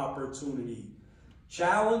glorification opportunity.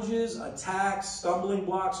 Challenges, attacks, stumbling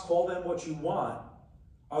blocks, call them what you want,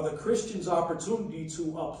 are the Christian's opportunity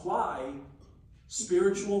to apply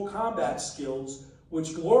spiritual combat skills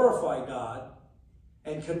which glorify God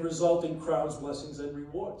and can result in crowns, blessings, and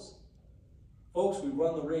rewards. Folks, we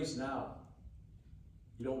run the race now.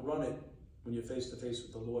 You don't run it when you're face to face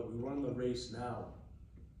with the Lord. We run the race now.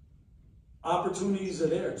 Opportunities are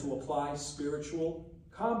there to apply spiritual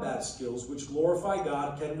combat skills which glorify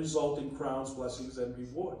God, can result in crowns, blessings, and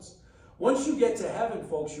rewards. Once you get to heaven,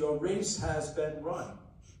 folks, your race has been run.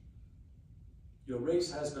 Your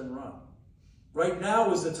race has been run. Right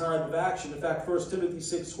now is the time of action. In fact, 1 Timothy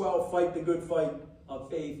 6:12, fight the good fight of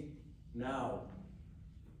faith now.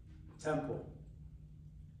 Temple.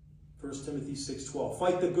 1 Timothy 6:12,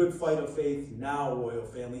 fight the good fight of faith now, royal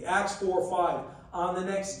family. Acts 4:5, on the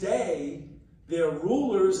next day, their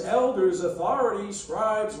rulers, elders, authorities,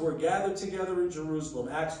 scribes were gathered together in Jerusalem.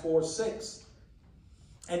 Acts 4:6.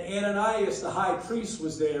 And Ananias, the high priest,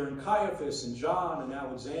 was there, and Caiaphas, and John, and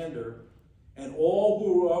Alexander, and all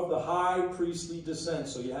who were of the high priestly descent.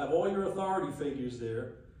 So you have all your authority figures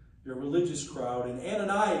there, your religious crowd. And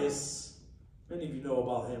Ananias, many of you know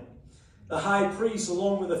about him, the high priest,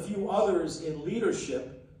 along with a few others in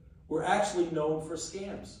leadership, were actually known for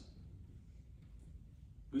scams.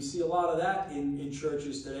 We see a lot of that in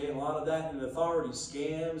churches today, and a lot of that in authority,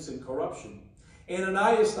 scams and corruption.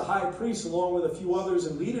 Ananias, the high priest, along with a few others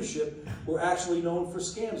in leadership, were actually known for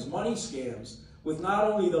scams, money scams, with not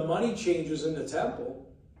only the money changers in the temple,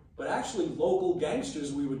 but actually local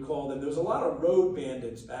gangsters, we would call them. There was a lot of road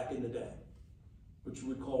bandits back in the day, which you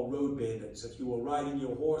would call road bandits. If you were riding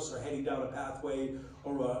your horse or heading down a pathway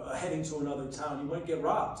or heading to another town, you might get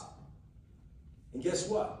robbed. And guess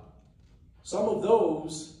what? Some of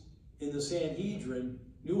those in the Sanhedrin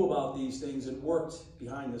knew about these things and worked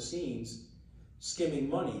behind the scenes, skimming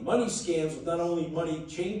money. Money scams with not only money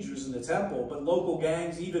changers in the temple, but local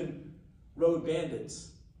gangs, even road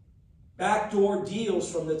bandits. Backdoor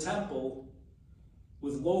deals from the temple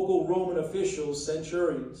with local Roman officials,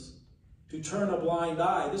 centurions, to turn a blind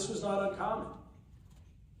eye. This was not uncommon.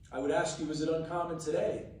 I would ask you, is it uncommon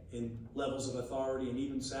today in levels of authority and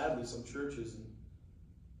even sadly some churches and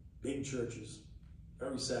big churches?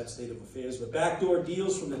 Very sad state of affairs. But backdoor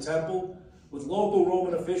deals from the temple with local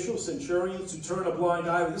Roman officials, centurions, to turn a blind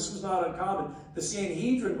eye. This was not uncommon. The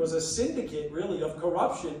Sanhedrin was a syndicate, really, of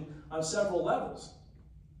corruption on several levels.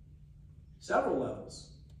 Several levels.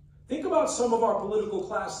 Think about some of our political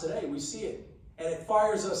class today. We see it, and it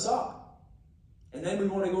fires us up. And then we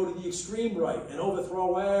want to go to the extreme right and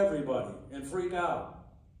overthrow everybody and freak out.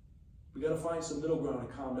 We got to find some middle ground and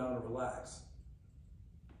calm down and relax.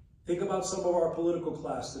 Think about some of our political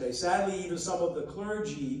class today. Sadly, even some of the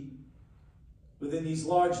clergy within these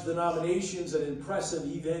large denominations and impressive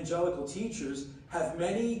evangelical teachers have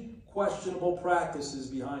many questionable practices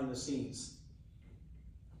behind the scenes.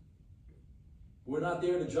 We're not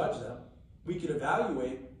there to judge them. We can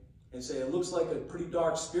evaluate, and say, it looks like a pretty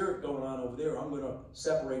dark spirit going on over there. I'm going to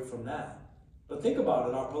separate from that. But think about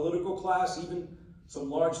it. Our political class, even some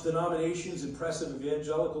large denominations, impressive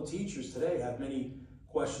evangelical teachers today have many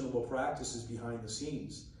questionable practices behind the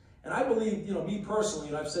scenes. And I believe, me personally,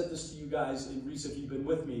 and I've said this to you guys in recent, if you've been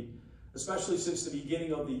with me, especially since the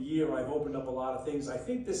beginning of the year, I've opened up a lot of things. I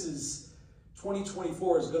think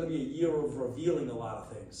 2024 is going to be a year of revealing a lot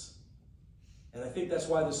of things. And I think that's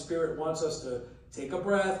why the Spirit wants us to take a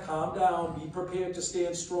breath, calm down, be prepared to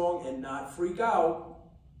stand strong, and not freak out.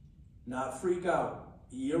 Not freak out.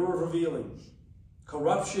 A year of revealing.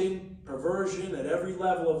 Corruption, perversion at every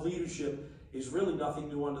level of leadership is really nothing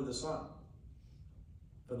new under the sun.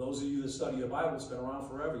 For those of you that study your Bible, it's been around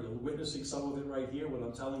forever. You're witnessing some of it right here when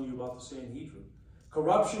I'm telling you about the Sanhedrin.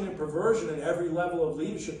 Corruption and perversion at every level of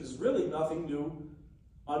leadership is really nothing new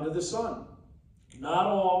under the sun. Not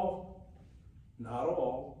all,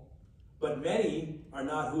 but many are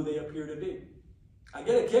not who they appear to be. I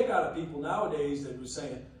get a kick out of people nowadays that were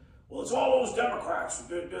saying, well, it's all those Democrats who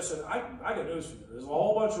did this. And I got news for you. There's a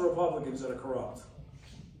whole bunch of Republicans that are corrupt.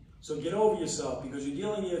 So get over yourself, because you're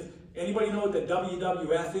dealing with, anybody know what the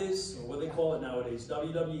WWF is? Or what they call it nowadays?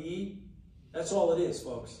 WWE? That's all it is,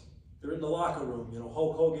 folks. They're in the locker room.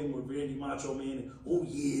 Hulk Hogan with Randy Macho Man. And, oh,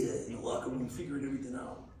 yeah, in the locker room, figuring everything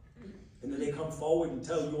out. And then they come forward and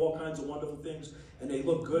tell you all kinds of wonderful things. And they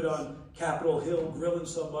look good on Capitol Hill grilling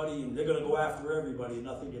somebody. And they're going to go after everybody. And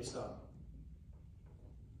nothing gets done.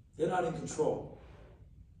 They're not in control.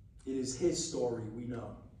 It is his story, we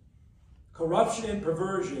know. Corruption and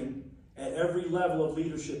perversion at every level of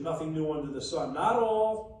leadership, nothing new under the sun. Not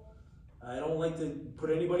all, I don't like to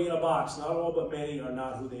put anybody in a box, not all but many are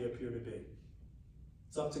not who they appear to be.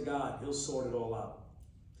 It's up to God. He'll sort it all out.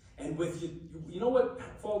 And with you know what,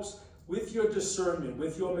 folks? With your discernment,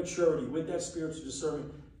 with your maturity, with that spiritual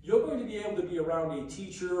discernment, you're going to be able to be around a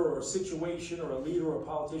teacher or a situation or a leader or a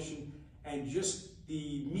politician, and just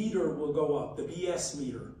the meter will go up. The BS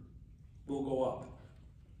meter will go up.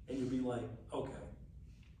 And you'll be like, okay,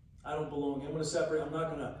 I don't belong. I'm going to separate. I'm not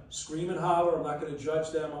going to scream and holler. I'm not going to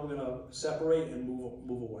judge them. I'm going to separate and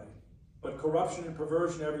move away. But corruption and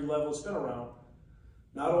perversion at every level has been around.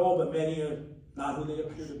 Not all, but many are not who they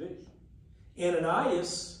appear to be.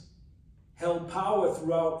 Ananias held power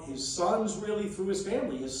throughout his sons, really through his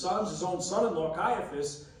family. His sons, his own son-in-law,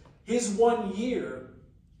 Caiaphas, his 1 year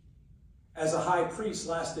as a high priest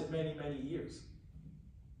lasted many, many years.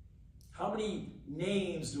 How many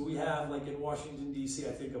names do we have, like in Washington, D.C.?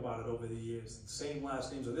 I think about it over the years. Same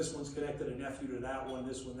last names. Or this one's connected, a nephew to that one,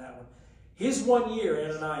 this one, that one. His 1 year,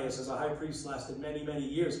 Ananias, as a high priest, lasted many, many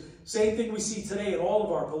years. Same thing we see today in all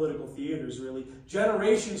of our political theaters, really.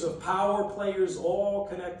 Generations of power players, all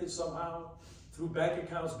connected somehow through bank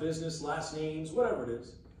accounts, business, last names, whatever it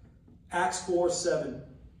is. Acts 4:7.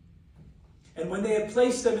 And when they had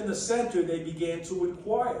placed them in the center, they began to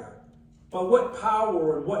inquire, by what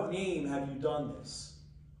power and what name have you done this?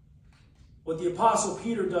 What the Apostle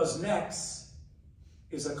Peter does next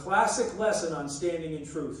is a classic lesson on standing in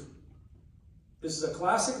truth. This is a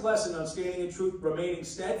classic lesson on standing in truth, remaining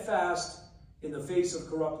steadfast in the face of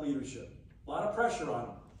corrupt leadership. A lot of pressure on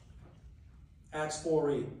him. Acts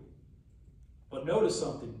 4:8. But notice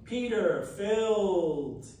something. Peter,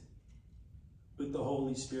 filled with the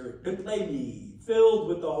Holy Spirit. Filled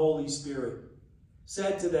with the Holy Spirit.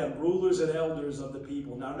 Said to them, rulers and elders of the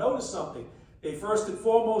people. Now notice something. They first and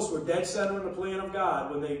foremost were dead center in the plan of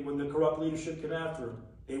God when the corrupt leadership came after them.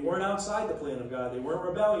 They weren't outside the plan of God. They weren't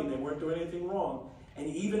rebelling. They weren't doing anything wrong. And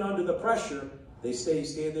even under the pressure, they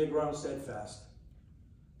stand their ground steadfast.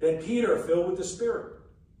 Then Peter, filled with the Spirit,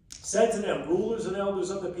 said to them, rulers and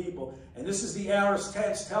elders of the people. And this is the aorist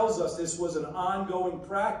tense, tells us this was an ongoing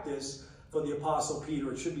practice for the Apostle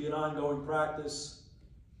Peter. It should be an ongoing practice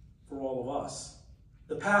for all of us.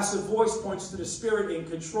 The passive voice points to the Spirit in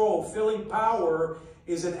control. Filling power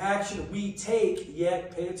is an action we take,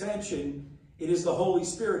 yet pay attention. It is the Holy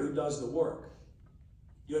Spirit who does the work.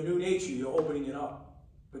 Your new nature, you're opening it up.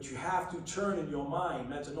 But you have to turn in your mind.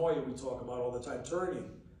 Metanoia we talk about all the time, turning.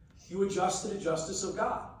 You adjust to the justice of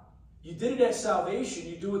God. You did it at salvation.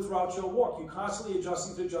 You do it throughout your walk. You're constantly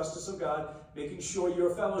adjusting to the justice of God, making sure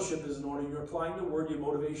your fellowship is in order. You're applying the word. Your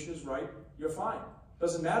motivation is right. You're fine.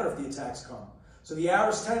 Doesn't matter if the attacks come. So the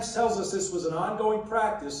aorist tense tells us this was an ongoing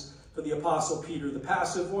practice for the Apostle Peter. The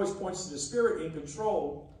passive voice points to the Spirit in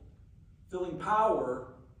control. Filling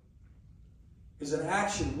power is an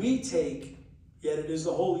action we take, yet it is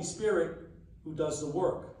the Holy Spirit who does the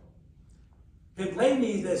work.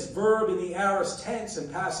 Piplemi, this verb in the aorist tense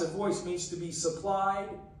and passive voice, means to be supplied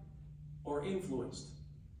or influenced.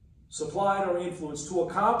 Supplied or influenced. To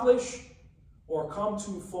accomplish or come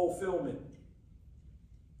to fulfillment.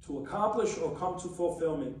 To accomplish or come to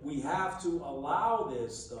fulfillment, we have to allow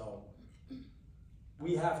this, though.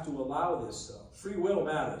 We have to allow this, though. Free will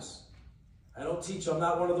matters. I don't teach, I'm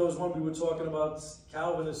not one of those we were talking about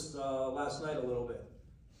Calvinists last night a little bit.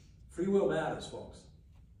 Free will matters, folks.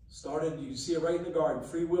 You see it right in the garden.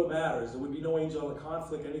 Free will matters. There would be no angelic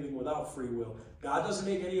conflict, anything without free will. God doesn't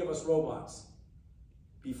make any of us robots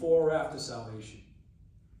before or after salvation.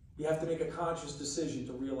 You have to make a conscious decision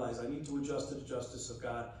to realize I need to adjust to the justice of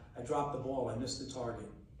God. I dropped the ball. I missed the target.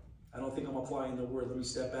 I don't think I'm applying the word. Let me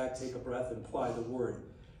step back, take a breath, and apply the word.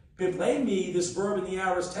 Biblame, this verb in the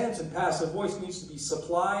aorist tense and passive voice, needs to be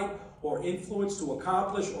supplied or influenced to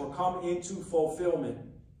accomplish or come into fulfillment.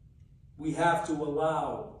 We have to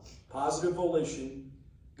allow positive volition,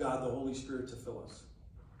 God the Holy Spirit, to fill us.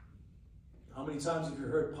 How many times have you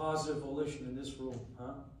heard positive volition in this room?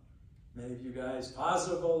 Huh? Many of you guys,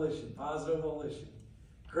 positive volition, positive volition.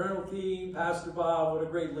 Colonel Thiem, Pastor Bob, what a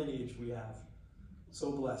great lineage we have.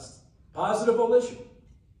 So blessed. Positive volition.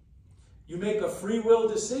 You make a free will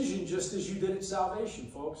decision just as you did at salvation,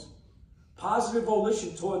 folks. Positive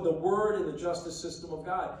volition toward the word and the justice system of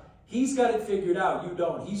God. He's got it figured out. You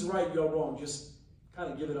don't. He's right, you're wrong. Just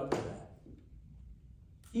kind of give it up to that.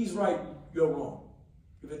 He's right, you're wrong.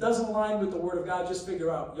 If it doesn't align with the word of God, just figure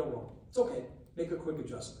out you're wrong. It's okay. Make a quick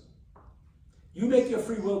adjustment. You make your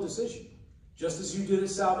free will decision, just as you did at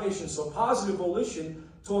salvation. So positive volition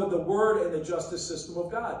toward the word and the justice system of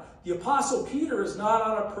God. The Apostle Peter is not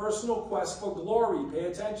on a personal quest for glory. Pay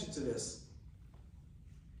attention to this.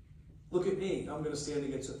 Look at me. I'm going to stand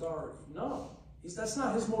against authority. No. That's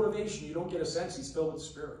not his motivation. You don't get a sense he's filled with the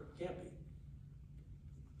Spirit. Can't be.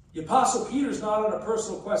 The Apostle Peter is not on a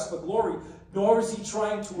personal quest for glory, nor is he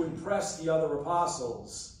trying to impress the other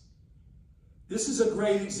apostles. This is a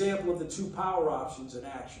great example of the two power options in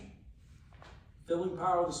action. Filling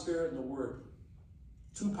power of the Spirit and the Word.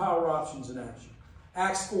 Two power options in action.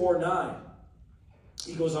 Acts 4:9.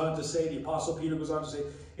 He goes on to say, the Apostle Peter goes on to say,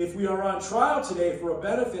 if we are on trial today for a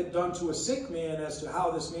benefit done to a sick man as to how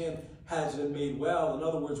this man has been made well, in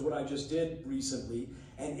other words, what I just did recently,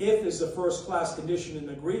 and if is the first-class condition in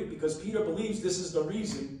the Greek, because Peter believes this is the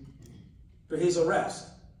reason for his arrest.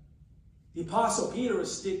 The Apostle Peter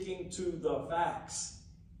is sticking to the facts.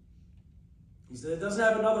 He doesn't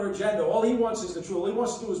have another agenda. All he wants is the truth. All he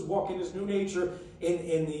wants to do is walk in his new nature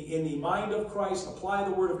in the mind of Christ, apply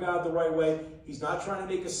the word of God the right way. He's not trying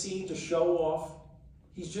to make a scene to show off.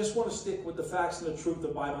 He just wants to stick with the facts and the truth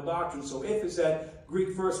of Bible doctrine. So if is that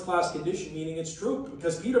Greek first-class condition, meaning it's true,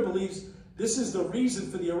 because Peter believes this is the reason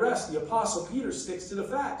for the arrest. The Apostle Peter sticks to the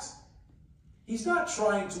facts. He's not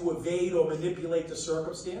trying to evade or manipulate the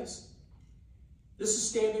circumstance. This is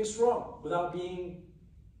standing strong without being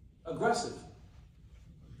aggressive.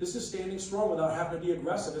 This is standing strong without having to be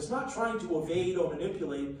aggressive. It's not trying to evade or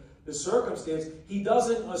manipulate the circumstance. He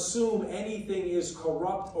doesn't assume anything is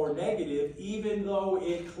corrupt or negative, even though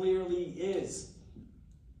it clearly is.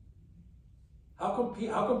 How come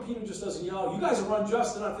Peter just doesn't yell, you guys are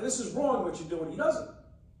unjust enough, this is wrong what you're doing? He doesn't.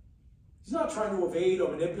 He's not trying to evade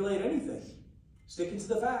or manipulate anything. Sticking to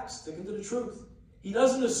the facts, sticking to the truth. He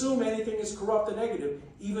doesn't assume anything is corrupt or negative,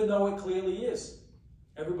 even though it clearly is.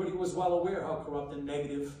 Everybody was well aware how corrupt and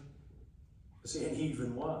negative the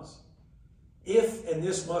Sanhedrin was. If, and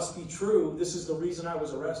this must be true, this is the reason I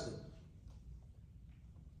was arrested.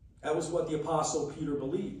 That was what the Apostle Peter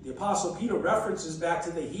believed. The Apostle Peter references back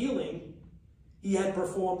to the healing he had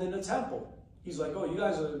performed in the temple. He's like, oh, you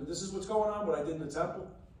guys, this is what's going on, what I did in the temple?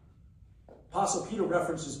 Apostle Peter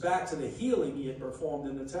references back to the healing he had performed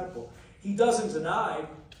in the temple. He doesn't deny,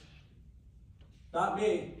 not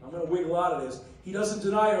me, I'm going to wiggle out of this. He doesn't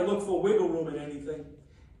deny or look for wiggle room in anything.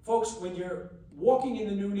 Folks, when you're walking in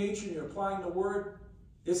the new nature and you're applying the word,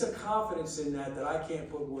 there's a confidence in that I can't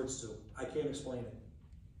put words to. I can't explain it.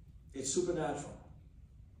 It's supernatural.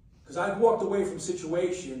 Because I've walked away from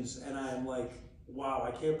situations and I'm like, wow,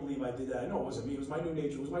 I can't believe I did that. I know it wasn't me. It was my new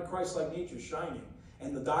nature. It was my Christ-like nature shining.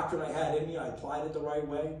 And the doctrine I had in me, I applied it the right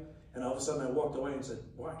way. And all of a sudden I walked away and said,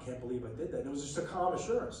 wow, I can't believe I did that. And it was just a calm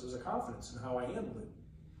assurance. There was a confidence in how I handled it.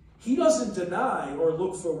 He doesn't deny or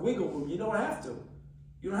look for wiggle room. You don't have to.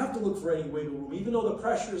 You don't have to look for any wiggle room, even though the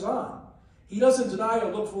pressure's on. He doesn't deny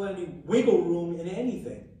or look for any wiggle room in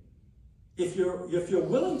anything. If you're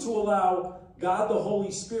willing to allow God the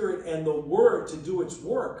Holy Spirit and the Word to do its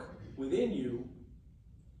work within you,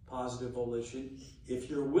 positive volition,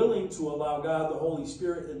 if you're willing to allow God the Holy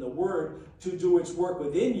Spirit and the Word to do its work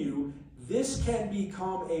within you, this can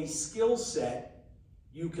become a skill set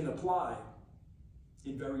you can apply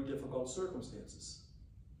in very difficult circumstances.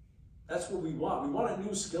 That's what we want. We want a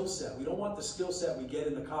new skill set. We don't want the skill set we get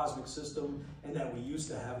in the cosmic system and that we used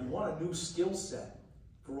to have. We want a new skill set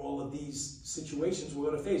for all of these situations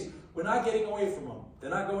we're going to face. We're not getting away from them. They're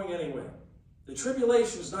not going anywhere. The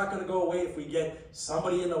tribulation is not going to go away if we get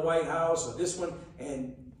somebody in the White House or this one.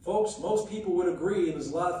 And folks, most people would agree, and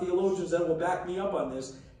there's a lot of theologians that will back me up on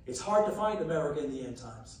this, it's hard to find America in the end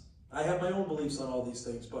times. I have my own beliefs on all these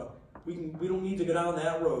things, but we don't need to go down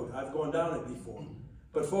that road. I've gone down it before.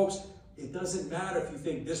 But folks, it doesn't matter if you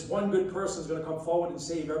think this one good person is going to come forward and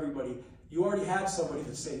save everybody. You already have somebody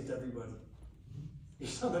that saved everybody.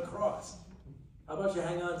 He's on the cross. How about you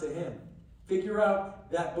hang on to him? Figure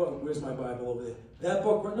out that book. Where's my Bible over there? That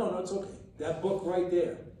book, no, it's okay. That book right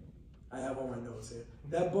there. I have all my notes here.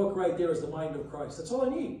 That book right there is the mind of Christ. That's all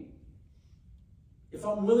I need. If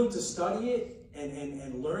I'm willing to study it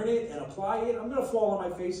and learn it and apply it, I'm going to fall on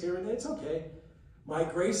my face here and there. It's okay. My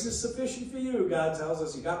grace is sufficient for you, God tells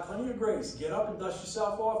us. You got plenty of grace. Get up and dust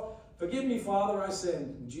yourself off. Forgive me, Father, I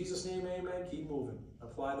sin. In Jesus' name, amen. Keep moving.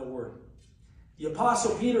 Apply the word. The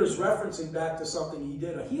Apostle Peter is referencing back to something he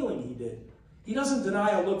did, a healing he did. He doesn't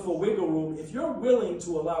deny or look for wiggle room. If you're willing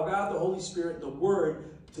to allow God, the Holy Spirit, the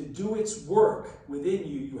Word, to do its work within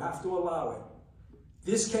you, you have to allow it.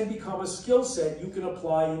 This can become a skill set you can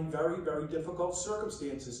apply in very, very difficult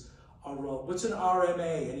circumstances. What's an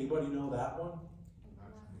RMA? Anybody know that one?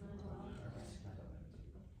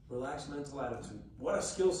 Relaxed mental attitude. What a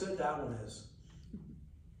skill set that one is.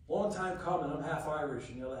 Long time coming. I'm half Irish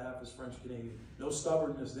and the other half is French-Canadian. No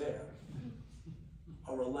stubbornness there.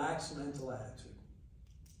 A relaxed mental attitude.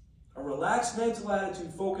 A relaxed mental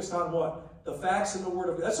attitude focused on what? The facts and the Word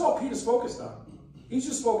of God. That's all Peter's focused on. He's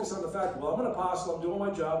just focused on the fact, well, I'm an apostle, I'm doing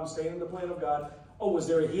my job, I'm staying in the plan of God. Oh, was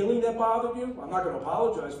there a healing that bothered you? I'm not going to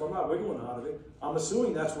apologize for it. I'm not wiggling out of it. I'm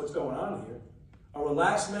assuming that's what's going on here. A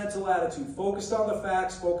relaxed mental attitude, focused on the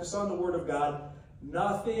facts, focused on the Word of God.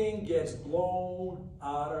 Nothing gets blown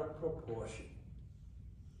out of proportion.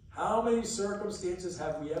 How many circumstances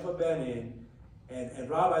have we ever been in? And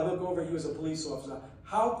Rob, I look over at you as a police officer.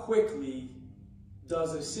 How quickly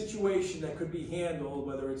does a situation that could be handled,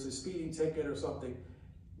 whether it's a speeding ticket or something,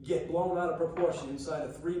 get blown out of proportion inside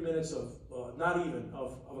of 3 minutes of, not even,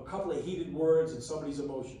 of a couple of heated words and somebody's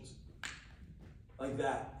emotions? Like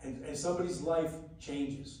that. And somebody's life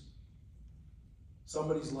changes.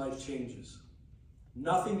 Somebody's life changes.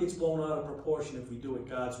 Nothing gets blown out of proportion if we do it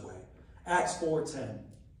God's way. Acts 4:10.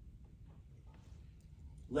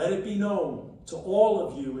 Let it be known to all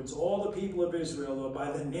of you and to all the people of Israel that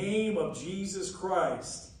by the name of Jesus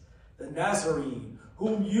Christ, the Nazarene,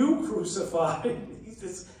 whom you crucified.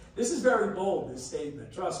 This is very bold, this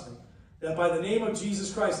statement, trust me. That by the name of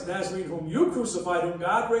Jesus Christ, the Nazarene, whom you crucified, whom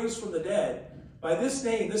God raised from the dead, by this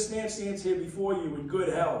name, this man stands here before you in good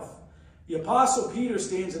health. The Apostle Peter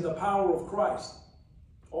stands in the power of Christ.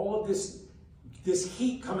 All of this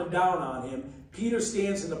heat coming down on him, Peter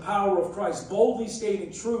stands in the power of Christ, boldly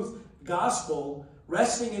stating truth, gospel,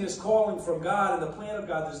 resting in his calling from God and the plan of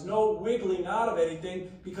God. There's no wiggling out of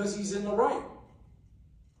anything because he's in the right.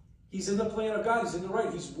 He's in the plan of God. He's in the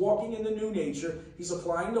right. He's walking in the new nature. He's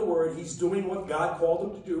applying the word. He's doing what God called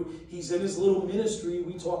him to do. He's in his little ministry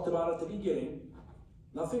we talked about at the beginning.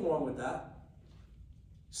 Nothing wrong with that.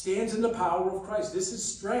 Stands in the power of Christ. This is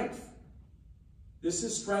strength. This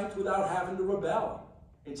is strength without having to rebel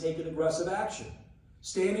and take an aggressive action.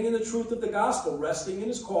 Standing in the truth of the gospel, resting in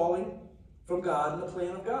his calling from God and the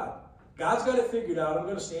plan of God. God's got it figured out. I'm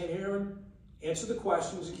going to stand here and answer the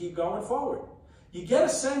questions and keep going forward. You get a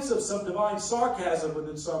sense of some divine sarcasm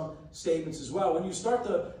within some statements as well. When you start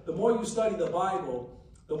the more you study the Bible,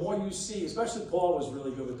 the more you see, especially Paul was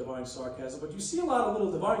really good with divine sarcasm, but you see a lot of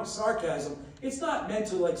little divine sarcasm. It's not meant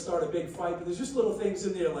to like start a big fight, but there's just little things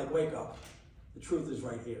in there like, wake up. The truth is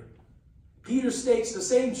right here. Peter states, the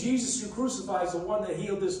same Jesus you crucified is the one that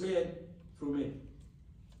healed this man through me.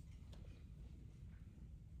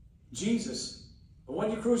 Jesus, the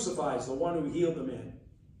one you crucified, is the one who healed the man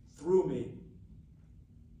through me.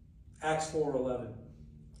 Acts 4:11.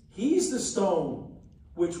 He's the stone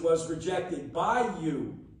which was rejected by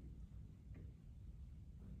you,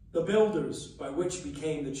 the builders, by which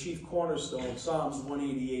became the chief cornerstone. Psalms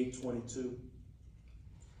 188:22.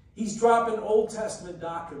 He's dropping Old Testament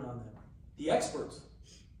doctrine on them. The experts.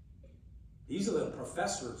 These are the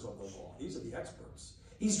professors of the law. These are the experts.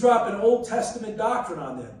 He's dropping Old Testament doctrine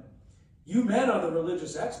on them. You men are the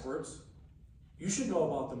religious experts. You should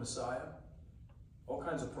know about the Messiah. All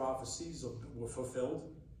kinds of prophecies were fulfilled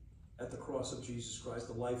at the cross of Jesus Christ,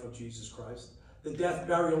 the life of Jesus Christ, the death,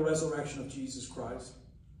 burial, resurrection of Jesus Christ.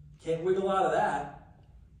 Can't wiggle out of that.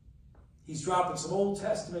 He's dropping some Old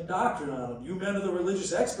Testament doctrine on them. You men are the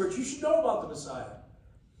religious experts. You should know about the Messiah.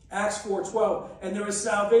 Acts 4:12. And there is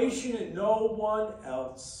salvation in no one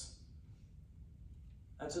else.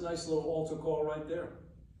 That's a nice little altar call right there.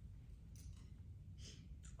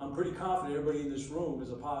 I'm pretty confident everybody in this room is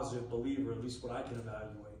a positive believer, at least what I can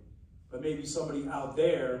evaluate. But maybe somebody out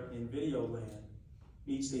there in video land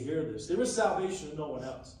needs to hear this. There is salvation in no one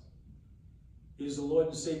else. It is the Lord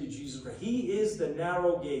and Savior Jesus Christ. He is the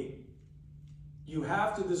narrow gate. You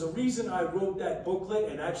have to, there's a reason I wrote that booklet,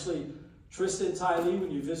 and actually Tristan Tylee,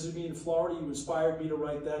 when you visited me in Florida, you inspired me to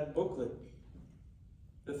write that booklet,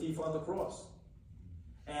 The Thief on the Cross.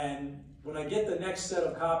 And when I get the next set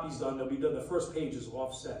of copies done, they'll be done. The first page is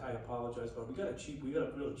offset. I apologize, but we got it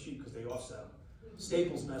really cheap because they offset them.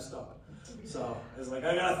 Staples messed up. So it's like,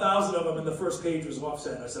 I got 1,000 of them, and the first page was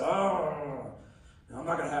offset. And I said, oh, I'm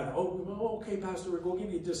not going to have it. Oh, okay, Pastor Rick, we'll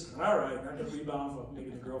give you a discount. All right, I'm going to rebound for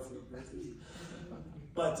making a girlfriend.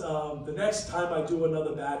 But the next time I do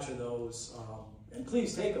another batch of those, and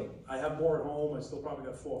please take them. I have more at home. I still probably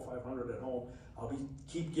got 400 or 500 at home. I'll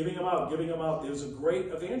keep giving them out, There's a great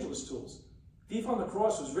evangelist tools. Thief on the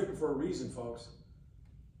Cross was written for a reason, folks.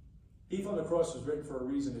 Thief on the Cross was written for a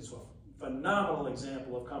reason. It's a phenomenal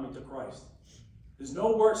example of coming to Christ. There's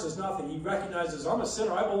no works, there's nothing. He recognizes, I'm a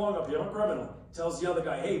sinner, I belong up here, I'm a criminal. Tells the other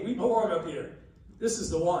guy, hey, we belong up here. This is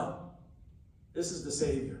the one. This is the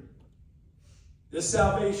Savior. There's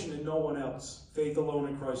salvation in no one else. Faith alone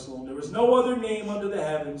in Christ alone. There is no other name under the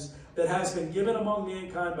heavens that has been given among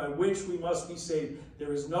mankind by which we must be saved.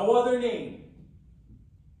 There is no other name.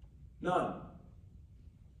 None.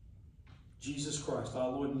 Jesus Christ, our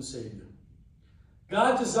Lord and Savior.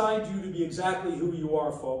 God designed you to be exactly who you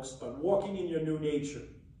are, folks, but walking in your new nature.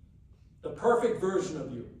 The perfect version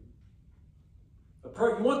of you.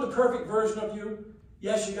 You want the perfect version of you?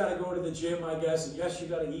 Yes, you got to go to the gym, I guess, and yes, you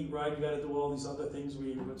got to eat right, you got to do all these other things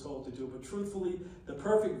we were told to do. But truthfully, the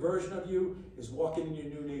perfect version of you is walking in your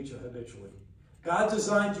new nature habitually. God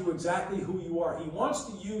designed you exactly who you are. He wants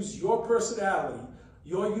to use your personality,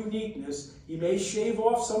 your uniqueness. He may shave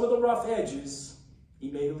off some of the rough edges. He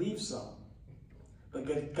may leave some.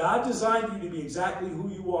 But God designed you to be exactly who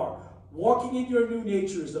you are. Walking in your new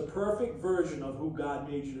nature is the perfect version of who God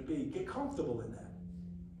made you to be. Get comfortable in that.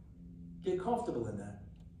 Get comfortable in that.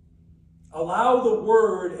 Allow the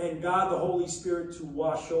Word and God, the Holy Spirit, to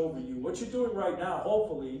wash over you. What you're doing right now,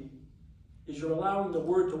 hopefully, is you're allowing the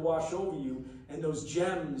Word to wash over you, and those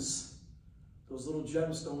gems, those little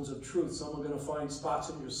gemstones of truth, some are going to find spots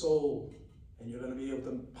in your soul, and you're going to be able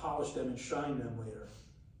to polish them and shine them later.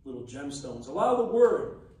 Little gemstones. Allow the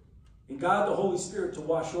Word and God, the Holy Spirit, to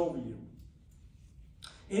wash over you.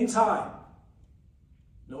 In time.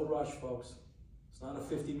 No rush, folks. It's not a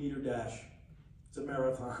 50-meter dash. It's a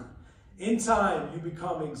marathon. In time, you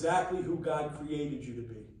become exactly who God created you to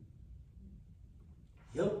be.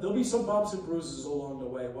 There'll be some bumps and bruises along the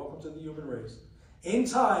way. Welcome to the human race. In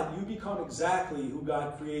time, you become exactly who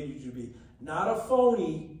God created you to be. Not a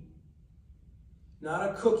phony, not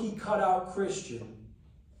a cookie-cutout Christian.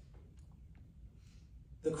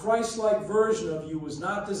 The Christ-like version of you was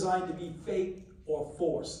not designed to be faked or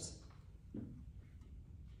forced.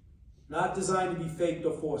 Not designed to be faked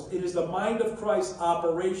or forced. It is the mind of Christ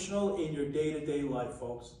operational in your day-to-day life,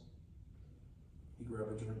 folks. You grab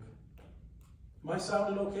a drink. Am I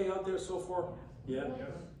sounding okay out there so far? Yeah?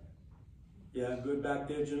 Yeah, good back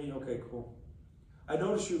there, Jimmy? Okay, cool. I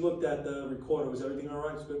noticed you looked at the recorder. Was everything all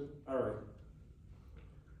right? It's good? All right.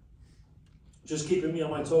 Just keeping me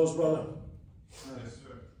on my toes, brother? All right. Yes,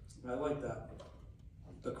 sir. I like that.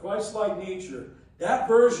 The Christ-like nature, that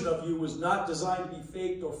version of you was not designed to be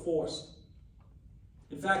faked or forced.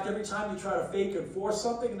 In fact, every time you try to fake and force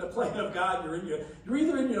something in the plan of God, you're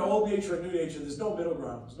either in your old nature or new nature. There's no middle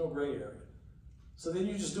ground. There's no gray area. So then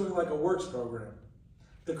you're just doing like a works program.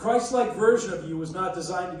 The Christ-like version of you was not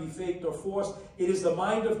designed to be faked or forced. It is the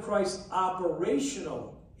mind of Christ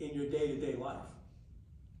operational in your day-to-day life.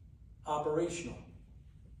 Operational.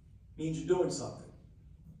 Means you're doing something.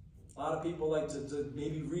 A lot of people like to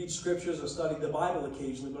maybe read scriptures or study the Bible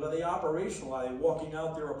occasionally, but are they operational? Are they walking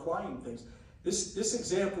out there applying things? This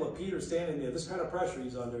example of Peter standing there, this kind of pressure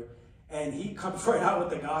he's under, and he comes right out with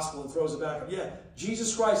the gospel and throws it back up. Yeah,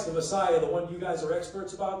 Jesus Christ, the Messiah, the one you guys are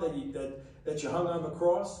experts about, that you hung on the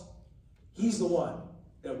cross, he's the one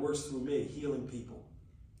that works through me, healing people.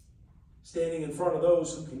 Standing in front of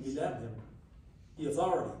those who can condemn him, the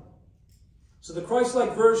authority. So the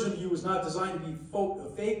Christ-like version of you is not designed to be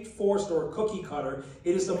faked, forced, or a cookie cutter.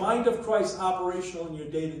 It is the mind of Christ operational in your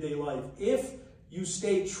day-to-day life. If you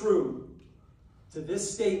stay true to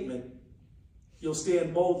this statement, you'll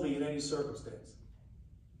stand boldly in any circumstance.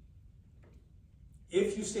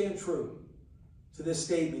 If you stand true to this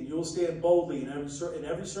statement, you'll stand boldly in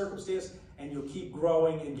every circumstance, and you'll keep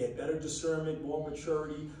growing and get better discernment, more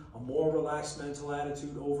maturity, a more relaxed mental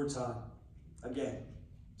attitude over time. Again,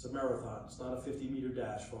 it's a marathon. It's not a 50-meter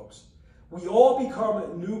dash, folks. We all become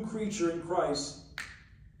a new creature in Christ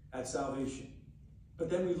at salvation. But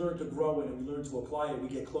then we learn to grow in it. We learn to apply it. We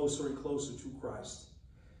get closer and closer to Christ.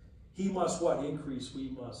 He must what? Increase. We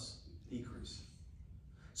must decrease.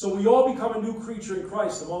 So we all become a new creature in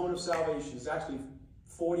Christ. The moment of salvation is actually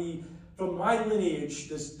 40... From my lineage,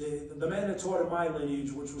 the men that taught in my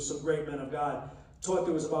lineage, which was some great men of God, taught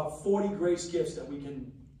there was about 40 grace gifts that we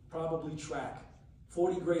can probably track.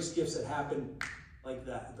 40 grace gifts that happen like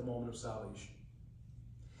that at the moment of salvation.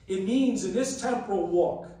 It means in this temporal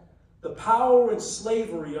walk, the power and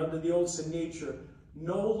slavery under the old sin nature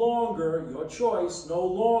no longer, your choice, no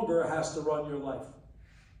longer has to run your life.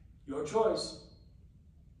 Your choice.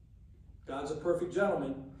 God's a perfect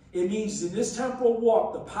gentleman. It means in this temporal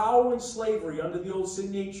walk, the power and slavery under the old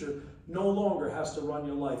sin nature no longer has to run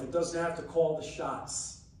your life. It doesn't have to call the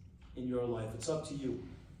shots in your life. It's up to you.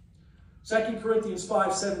 2 Corinthians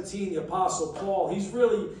 5:17, the Apostle Paul, he's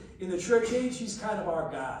really, in the church age, he's kind of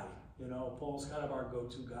our guy. You know, Paul's kind of our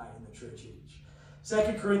go-to guy in the church age.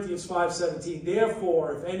 2 Corinthians 5:17,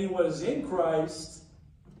 therefore, if anyone is in Christ,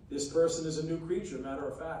 this person is a new creature, matter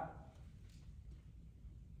of fact.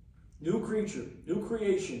 New creature, new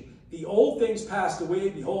creation. The old things passed away,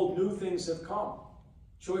 behold, new things have come.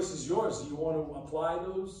 Choice is yours. Do you want to apply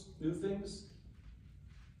those new things?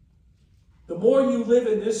 The more you live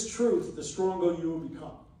in this truth, the stronger you will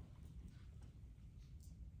become.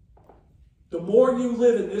 The more you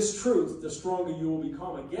live in this truth, the stronger you will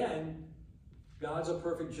become. Again, God's a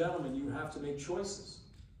perfect gentleman. You have to make choices.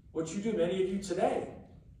 What you do, many of you today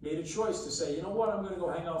made a choice to say, you know what, I'm going to go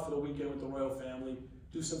hang out for the weekend with the royal family.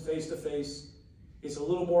 Do some face-to-face. It's a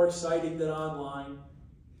little more exciting than online.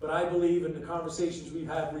 But I believe in the conversations we've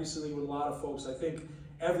had recently with a lot of folks, I think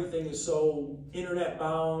everything is so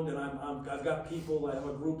internet-bound, and I've got people, I have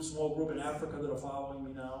a small group in Africa that are following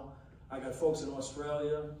me now. I got folks in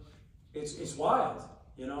Australia. It's wild,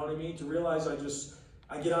 you know what I mean? To realize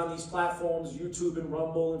I get on these platforms, YouTube and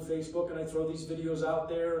Rumble and Facebook, and I throw these videos out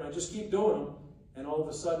there, and I just keep doing them. And all of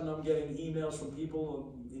a sudden, I'm getting emails from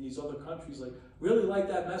people in these other countries like, really like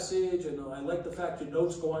that message, and I like the fact your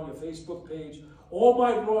notes go on your Facebook page. All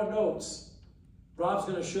my raw notes, Rob's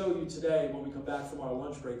going to show you today when we come back from our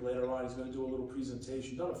lunch break later on. He's going to do a little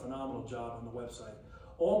presentation. Done a phenomenal job on the website.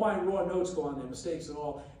 All my raw notes go on there, mistakes and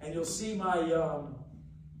all, and you'll see my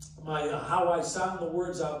how I sound the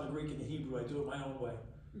words out in the Greek and the Hebrew. I do it my own way.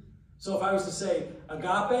 So if I was to say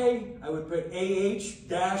agape, I would put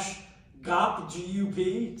AH- GOP,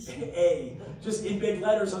 G-U-P, A. Just in big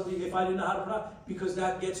letters if I didn't know how to pronounce, because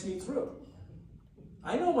that gets me through.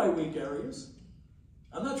 I know my weak areas.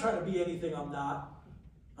 I'm not trying to be anything I'm not.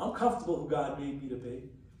 I'm comfortable who God made me to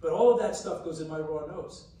be. But all of that stuff goes in my raw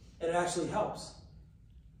notes. And it actually helps.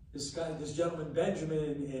 This gentleman, Benjamin,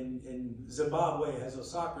 in Zimbabwe, has a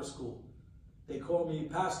soccer school. They call me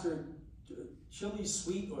Pastor Chili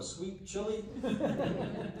Sweet or Sweet Chili.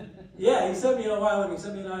 Yeah, he sent me a while ago. He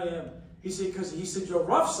sent me an IM. He said, you're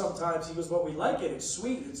rough sometimes. He goes, but we like it. It's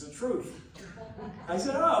sweet. It's the truth. I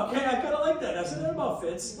said, oh, okay, I kind of like that. I said, that about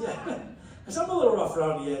fits. Yeah. I said, I'm a little rough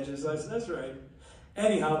around the edges. I said, that's right.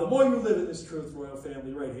 Anyhow, the more you live in this truth, royal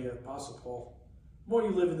family, right here, Apostle Paul, the more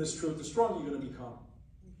you live in this truth, the stronger you're going to become.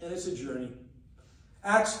 And it's a journey.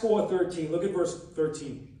 Acts 4:13. Look at verse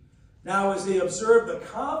 13. Now, as they observed the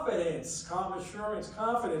confidence, calm assurance,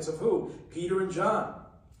 confidence of who? Peter and John.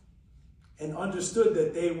 And understood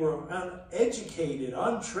that they were uneducated,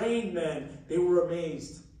 untrained men, they were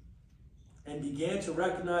amazed. And began to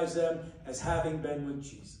recognize them as having been with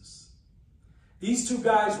Jesus. These two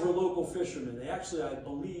guys were local fishermen. They actually, I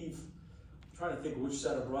believe, I'm trying to think which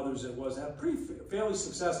set of brothers it was, had fairly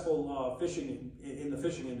successful fishing in the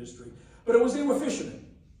fishing industry. But they were fishermen.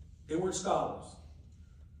 They weren't scholars.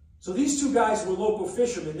 So these two guys were local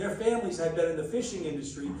fishermen. Their families had been in the fishing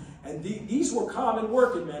industry, and these were common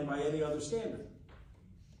working men by any other standard.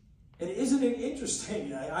 And isn't it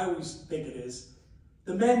interesting? I always think it is.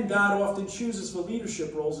 The men God often chooses for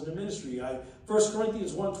leadership roles in the ministry. 1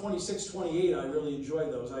 Corinthians 1, 26, 28, I really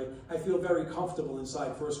enjoy those. I feel very comfortable inside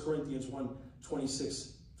 1 Corinthians 1,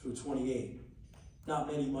 26 through 28.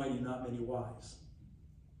 Not many mighty, not many wise.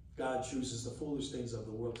 God chooses the foolish things of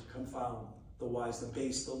the world to confound the wise, the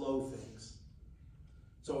base, the low things.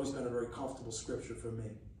 It's always been a very comfortable scripture for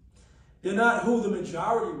me. They're not who the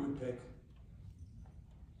majority would pick.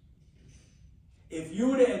 If you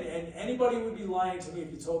would, and anybody would be lying to me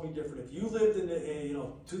if you told me different. If you lived in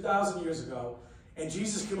 2,000 years ago, and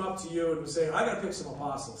Jesus came up to you and was saying, I got to pick some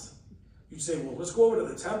apostles. You'd say, well, let's go over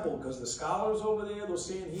to the temple because the scholars over there, those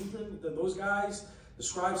Sanhedrin, those guys, the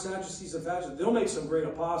scribes, Sadducees, and Pharisees, they'll make some great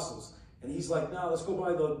apostles. And he's like, no, let's go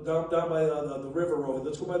by down by the river over there.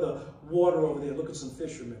 Let's go by the water over there. Look at some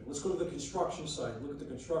fishermen. Let's go to the construction site. Look at the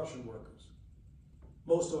construction workers.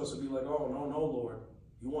 Most of us would be like, oh, no, Lord.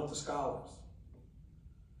 You want the scholars.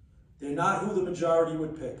 They're not who the majority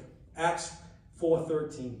would pick. Acts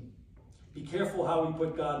 4:13. Be careful how we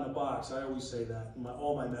put God in a box. I always say that in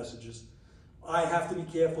all my messages. I have to be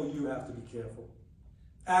careful. You have to be careful.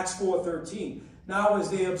 Acts 4:13. Now as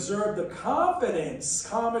they observed the confidence,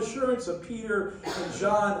 calm assurance of Peter and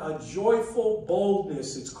John, a joyful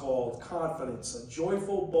boldness, it's called, confidence, a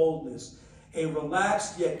joyful boldness, a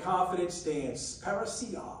relaxed yet confident stance,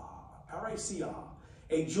 parousia,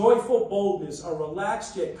 a joyful boldness, a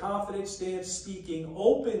relaxed yet confident stance, speaking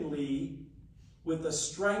openly with a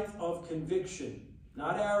strength of conviction,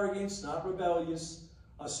 not arrogance, not rebellious,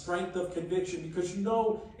 a strength of conviction, because you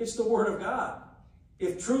know it's the Word of God.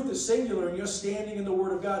 If truth is singular and you're standing in the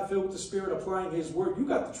Word of God, filled with the Spirit, applying His Word, you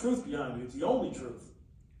got the truth behind you. It's the only truth.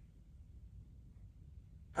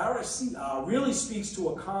 Parousia really speaks to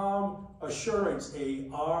a calm assurance, a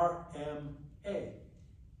RMA.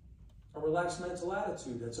 A relaxed mental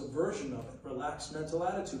attitude. That's a version of it. Relaxed mental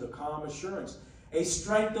attitude, a calm assurance. A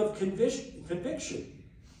strength of conviction.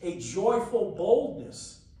 A joyful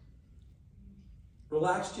boldness.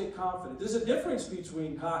 Relaxed yet confident. There's a difference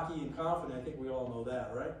between cocky and confident. I think we all know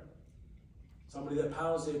that, right? Somebody that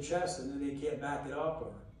pounds their chest and then they can't back it up,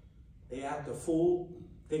 or they act a fool,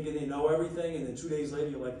 thinking they know everything, and then 2 days later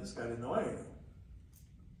you're like, this guy didn't know anything.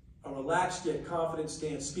 A relaxed yet confident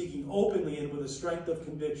stance, speaking openly and with a strength of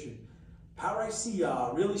conviction.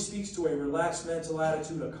 Parousia really speaks to a relaxed mental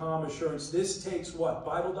attitude, a calm assurance. This takes what?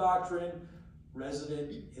 Bible doctrine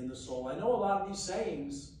resident in the soul. I know a lot of these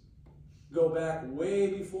sayings go back way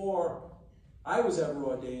before I was ever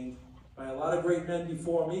ordained by a lot of great men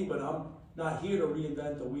before me, but I'm not here to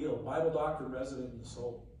reinvent the wheel. Bible doctrine resident in the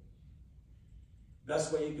soul.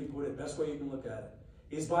 Best way you can put it, best way you can look at it.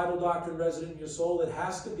 Is Bible doctrine resident in your soul? It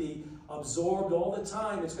has to be absorbed all the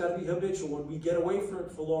time. It's got to be habitual. When we get away from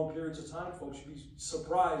it for long periods of time, folks, you'll be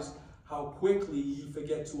surprised how quickly you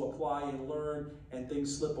forget to apply and learn and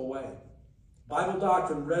things slip away. Bible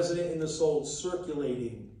doctrine resident in the soul,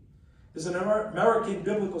 circulating. There's an American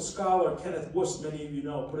biblical scholar, Kenneth Wuest, many of you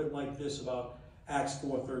know, put it like this about Acts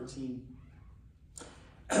 4:13.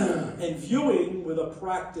 And viewing with a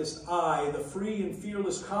practiced eye the free and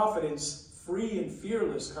fearless confidence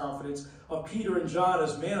of Peter and John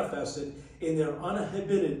as manifested in their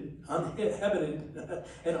uninhibited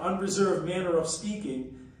and unreserved manner of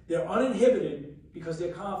speaking. They're uninhibited because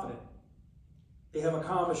they're confident. They have a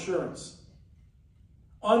calm assurance.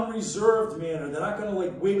 Unreserved manner. They're not going to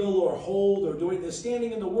like wiggle or hold or do it. They're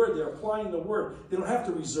standing in the Word. They're applying the Word. They don't have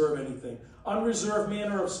to reserve anything. Unreserved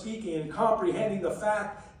manner of speaking and comprehending the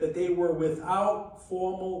fact that they were without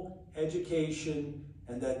formal education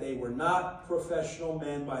and that they were not professional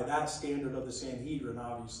men by that standard of the Sanhedrin,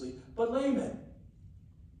 obviously, but laymen.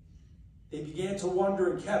 They began to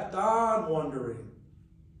wonder and kept on wondering.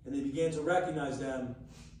 And they began to recognize them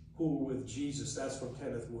who were with Jesus. That's from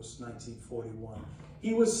Kenneth Wuest, 1941.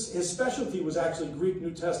 His specialty was actually Greek New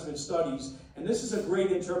Testament studies, and this is a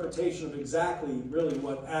great interpretation of exactly, really,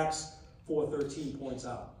 what Acts 4:13 points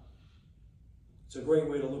out. It's a great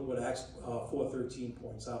way to look what Acts 4:13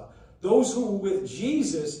 points out. Those who were with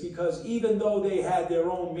Jesus, because even though they had their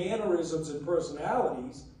own mannerisms and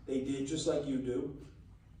personalities, they did just like you do,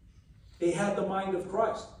 they had the mind of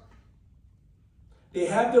Christ. They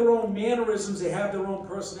have their own mannerisms, they have their own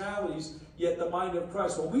personalities, yet the mind of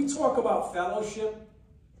Christ. When we talk about fellowship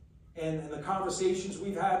and the conversations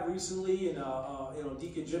we've had recently, and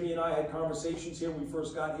Deacon Jimmy and I had conversations here when we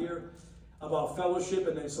first got here about fellowship,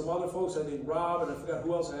 and then some other folks, I think Rob, and I forgot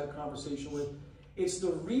who else I had a conversation with. It's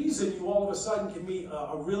the reason you all of a sudden can meet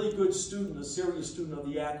a really good student, a serious student of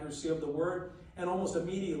the accuracy of the Word, and almost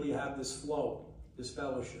immediately have this flow, this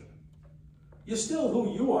fellowship. You're still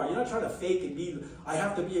who you are. You're not trying to fake and be, I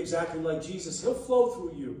have to be exactly like Jesus. He'll flow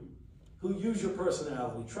through you. He'll use your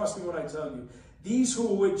personality. Trust me when I tell you. These who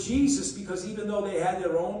were with Jesus, because even though they had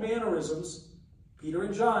their own mannerisms, Peter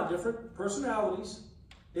and John, different personalities.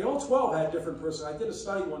 They all 12 had different personalities. I did a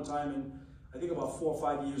study one time, and I think about 4 or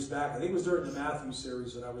 5 years back. I think it was during the Matthew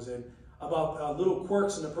series that I was in, about little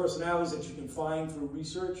quirks in the personalities that you can find through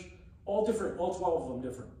research. All different, all 12 of them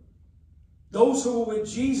different. Those who were with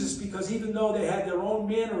Jesus, because even though they had their own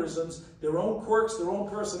mannerisms, their own quirks, their own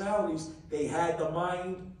personalities, they had the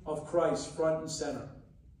mind of Christ front and center.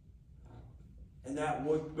 And that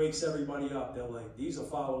wakes everybody up. They're like, these are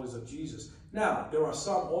followers of Jesus. Now, there are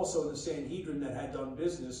some also in the Sanhedrin that had done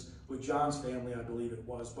business with John's family, I believe it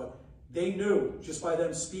was. But they knew, just by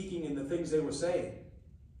them speaking and the things they were saying,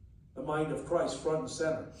 the mind of Christ front and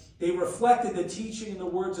center. They reflected the teaching and the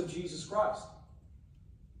words of Jesus Christ.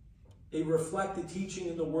 They reflected teaching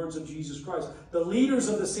in the words of Jesus Christ. The leaders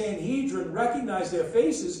of the Sanhedrin recognized their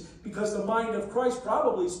faces because the mind of Christ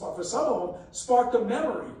probably, for some of them, sparked a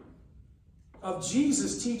memory of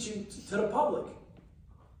Jesus teaching to the public.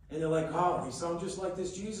 And they're like, oh, they sound just like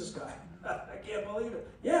this Jesus guy. I can't believe it.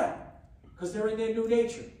 Yeah, because they're in their new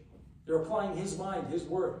nature. They're applying his mind, his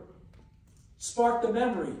word. Sparked the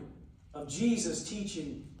memory of Jesus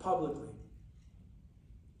teaching publicly.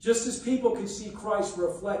 Just as people can see Christ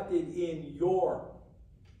reflected in your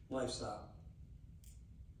lifestyle.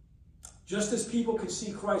 Just as people can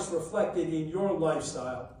see Christ reflected in your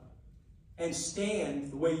lifestyle and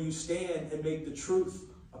stand the way you stand and make the truth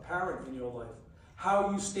apparent in your life.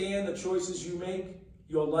 How you stand, the choices you make,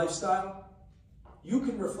 your lifestyle, you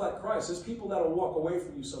can reflect Christ. There's people that will walk away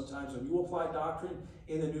from you sometimes when you apply doctrine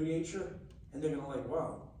in the new nature, and they're going to like,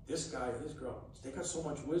 wow, this guy or this girl, they got so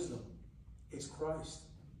much wisdom. It's Christ.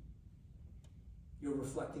 You're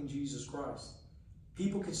reflecting Jesus Christ.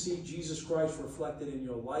 People can see Jesus Christ reflected in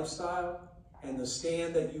your lifestyle and the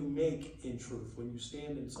stand that you make in truth when you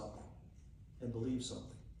stand in something and believe something.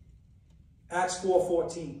 Acts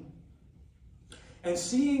 4:14. And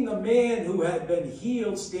seeing the man who had been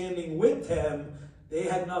healed standing with them, they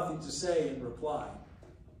had nothing to say in reply.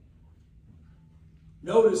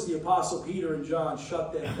 Notice the Apostle Peter and John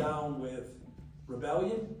shut them down with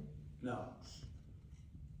rebellion? No.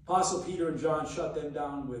 Apostle Peter and John shut them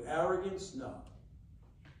down with arrogance? No.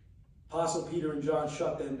 Apostle Peter and John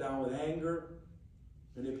shut them down with anger,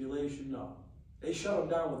 manipulation? No. They shut them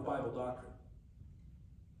down with Bible doctrine.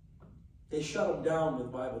 They shut them down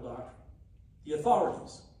with Bible doctrine. The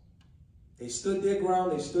authorities. They stood their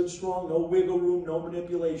ground. They stood strong. No wiggle room, no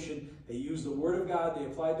manipulation. They used the Word of God. They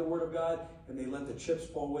applied the Word of God, and they let the chips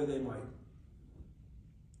fall where they might.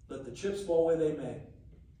 Let the chips fall where they may.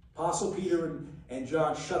 Apostle Peter and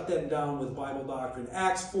John shut them down with Bible doctrine.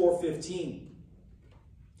 Acts 4:15.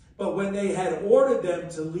 But when they had ordered them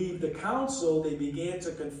to leave the council, they began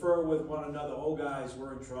to confer with one another. Oh, guys,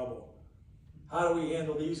 we're in trouble. How do we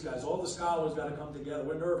handle these guys? All the scholars got to come together.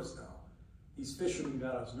 We're nervous now. These fishermen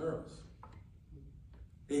got us nervous.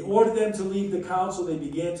 They ordered them to leave the council. They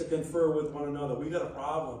began to confer with one another. We got a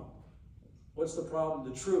problem. What's the problem?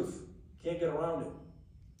 The truth. Can't get around it.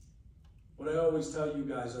 What I always tell you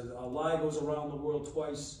guys, a lie goes around the world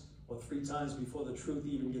twice or 3 times before the truth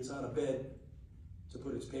even gets out of bed to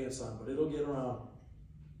put its pants on. But it'll get around.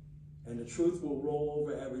 And the truth will roll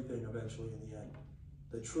over everything eventually in the end.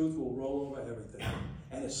 The truth will roll over everything.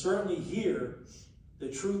 And it's certainly here, the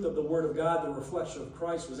truth of the Word of God, the reflection of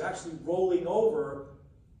Christ, was actually rolling over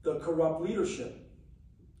the corrupt leadership.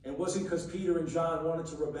 It wasn't because Peter and John wanted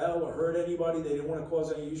to rebel or hurt anybody. They didn't want to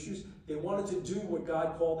cause any issues. They wanted to do what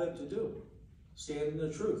God called them to do. Stand in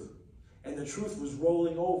the truth. And the truth was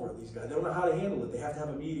rolling over these guys. They don't know how to handle it. They have to have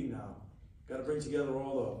a meeting now. Got to bring together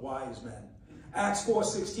all the wise men. Acts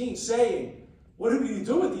 4:16, saying, what do we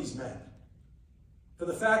do with these men? For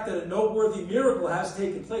the fact that a noteworthy miracle has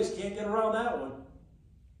taken place. Can't get around that one.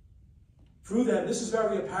 Through them, this is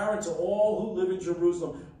very apparent to all who live in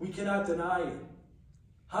Jerusalem. We cannot deny it.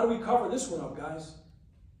 How do we cover this one up, guys?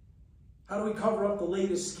 How do we cover up the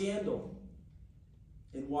latest scandal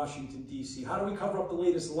in Washington, D.C.? How do we cover up the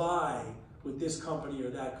latest lie with this company or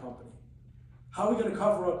that company? How are we going to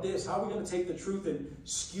cover up this? How are we going to take the truth and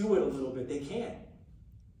skew it a little bit? They can't.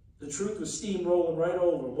 The truth was steamrolling right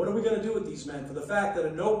over. What are we going to do with these men? For the fact that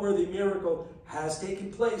a noteworthy miracle has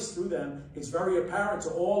taken place through them, it's very apparent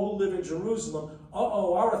to all who live in Jerusalem,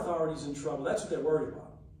 uh-oh, our authority's in trouble. That's what they're worried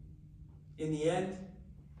about. In the end,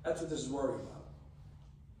 that's what this is worried about.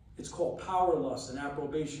 It's called power lust and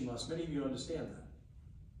approbation lust. Many of you understand that.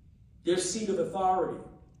 Their seat of authority,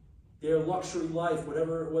 their luxury life,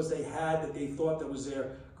 whatever it was they had that they thought that was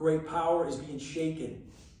their great power, is being shaken.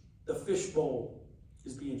 The fishbowl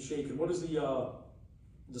is being shaken. What is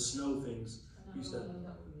the snow things?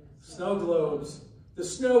 Snow globes. The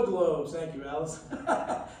snow globes. Thank you, Alice.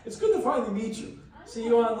 It's good to finally meet you. See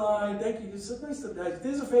you online. Thank you. It's nice to,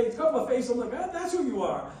 there's a couple of faces. I'm like, that's who you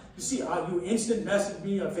are. You see, you instant message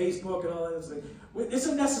me on Facebook and all that. It's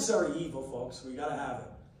a necessary evil, folks. We got to have it.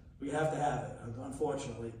 We have to have it,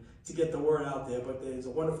 unfortunately, to get the word out there. But there's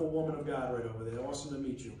a wonderful woman of God right over there. Awesome to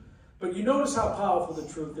meet you. But you notice how powerful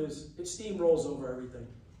the truth is. It steamrolls over everything.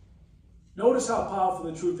 Notice how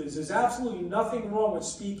powerful the truth is. There's absolutely nothing wrong with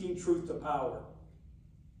speaking truth to power.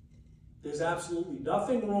 There's absolutely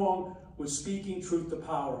nothing wrong with speaking truth to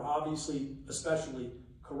power, obviously, especially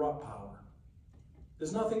corrupt power.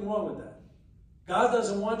 There's nothing wrong with that. God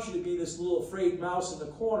doesn't want you to be this little afraid mouse in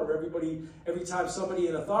the corner. Every time somebody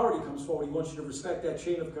in authority comes forward, he wants you to respect that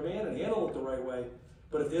chain of command and handle it the right way.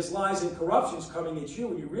 But if there's lies and corruptions coming at you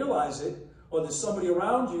and you realize it, or there's somebody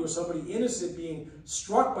around you or somebody innocent being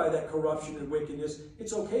struck by that corruption and wickedness,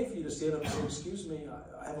 it's okay for you to stand up and say, excuse me,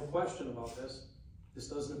 I have a question about this. This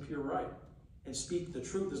doesn't appear right. And speak the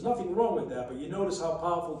truth. There's nothing wrong with that, but you notice how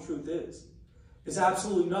powerful truth is. There's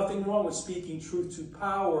absolutely nothing wrong with speaking truth to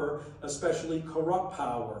power, especially corrupt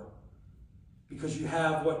power. Because you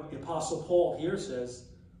have what the Apostle Paul here says,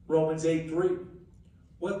 Romans 8:3.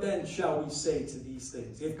 What then shall we say to these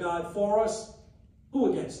things? If God for us,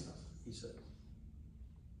 who against us? He says.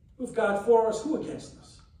 If God for us, who against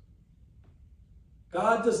us?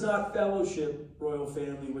 God does not fellowship, royal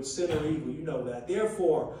family, with sin or evil. You know that.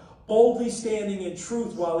 Therefore, boldly standing in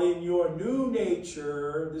truth while in your new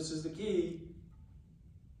nature, this is the key,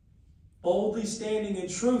 boldly standing in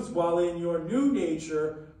truth while in your new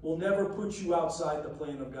nature will never put you outside the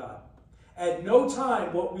plan of God. At no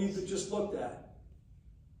time, what we've just looked at,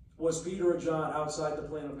 was Peter or John outside the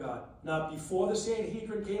plan of God. Not before the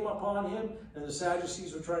Sanhedrin came upon him and the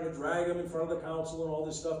Sadducees were trying to drag him in front of the council and all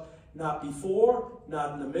this stuff. Not before,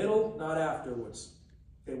 not in the middle, not afterwards.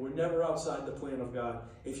 They were never outside the plan of God.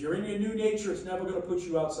 If you're in your new nature, it's never going to put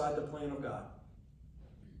you outside the plan of God.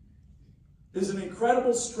 There's an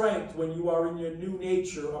incredible strength when you are in your new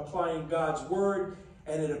nature applying God's word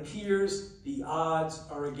and it appears the odds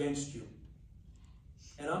are against you.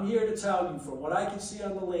 And I'm here to tell you, from what I can see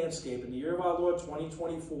on the landscape in the year of our Lord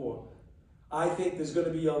 2024, I think there's going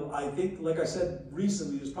to be like I said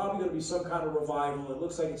recently, there's probably going to be some kind of revival. It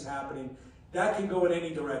looks like it's happening. That can go in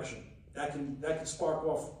any direction. That can spark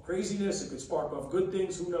off craziness. It could spark off good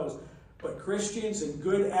things. Who knows? But Christians and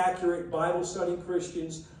good, accurate, Bible-studying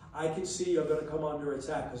Christians, I can see are going to come under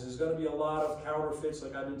attack because there's going to be a lot of counterfeits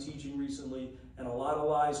like I've been teaching recently and a lot of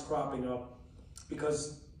lies cropping up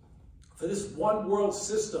because for this one world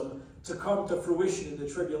system to come to fruition in the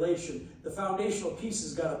tribulation, the foundational piece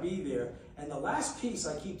has got to be there. And the last piece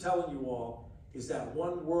I keep telling you all is that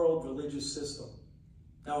one world religious system.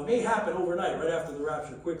 Now, it may happen overnight, right after the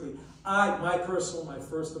rapture, quickly. My First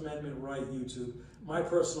Amendment right, YouTube, my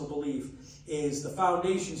personal belief is the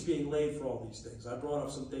foundation's being laid for all these things. I brought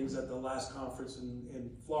up some things at the last conference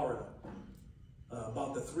in Florida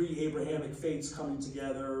about the three Abrahamic faiths coming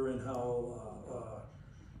together and how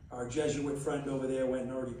our Jesuit friend over there went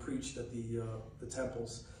and already preached at the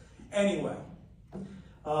temples. Anyway,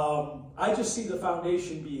 I just see the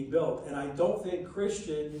foundation being built, and I don't think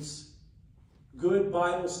Christians, good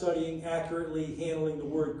Bible studying, accurately handling the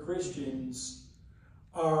word Christians,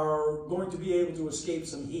 are going to be able to escape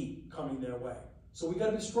some heat coming their way. So we got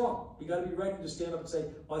to be strong. We got to be ready to stand up and say,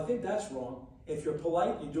 well, I think that's wrong. If you're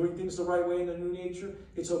polite, you're doing things the right way in the new nature,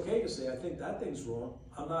 it's okay to say, I think that thing's wrong.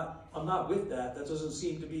 I'm not with that. That doesn't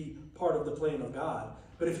seem to be part of the plan of God.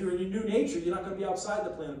 But if you're in your new nature, you're not going to be outside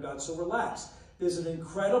the plan of God, so relax. There's an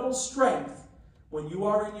incredible strength when you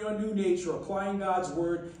are in your new nature, applying God's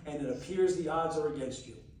word, and it appears the odds are against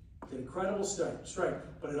you. It's an incredible strength.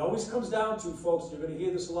 But it always comes down to, folks, you're going to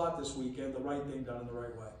hear this a lot this weekend, the right thing done in the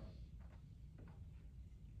right way.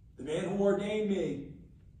 The man who ordained me,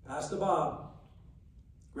 Pastor Bob,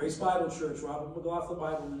 Grace Bible Church, Robert McLaughlin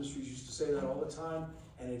Bible Ministries used to say that all the time,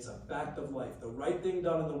 and it's a fact of life. The right thing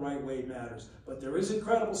done in the right way matters. But there is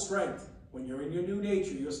incredible strength when you're in your new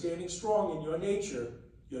nature. You're standing strong in your nature,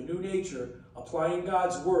 your new nature, applying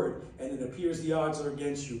God's word, and it appears the odds are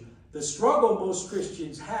against you. The struggle most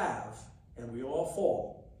Christians have, and we all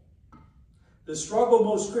fall, the struggle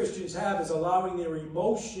most Christians have is allowing their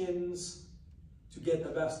emotions to get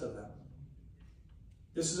the best of them.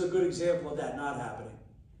 This is a good example of that not happening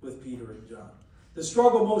with Peter and John. The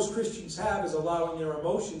struggle most Christians have is allowing their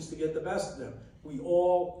emotions to get the best of them. We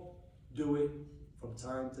all do it from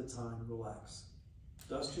time to time. Relax.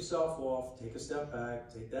 Dust yourself off. Take a step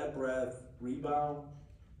back. Take that breath. Rebound.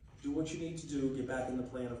 Do what you need to do. Get back in the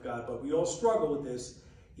plan of God. But we all struggle with this.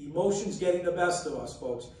 Emotions getting the best of us,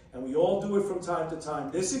 folks. And we all do it from time to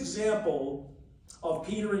time. This example of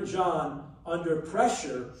Peter and John under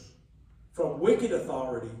pressure from wicked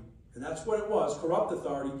authority, and that's what it was, corrupt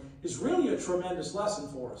authority, is really a tremendous lesson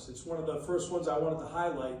for us. It's one of the first ones I wanted to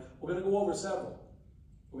highlight. We're going to go over several.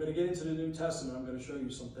 We're going to get into the New Testament. I'm going to show you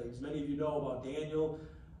some things. Many of you know about Daniel,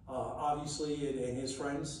 obviously, and his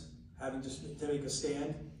friends having to make a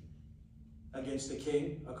stand against a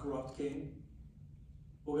king, a corrupt king.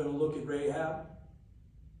 We're going to look at Rahab.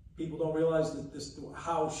 People don't realize that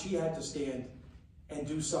how she had to stand and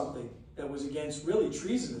do something that was against, really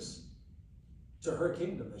treasonous to her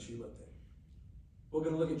kingdom that she lived in. We're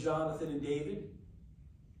going to look at Jonathan and David.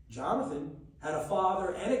 Jonathan had a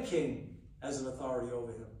father and a king as an authority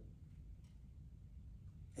over him.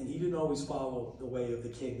 And he didn't always follow the way of the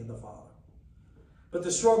king and the father. But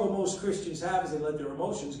the struggle most Christians have is they let their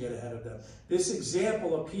emotions get ahead of them. This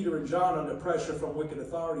example of Peter and John under pressure from wicked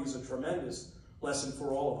authority is a tremendous lesson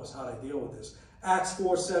for all of us, how to deal with this. Acts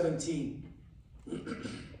 4:17.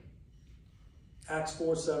 Acts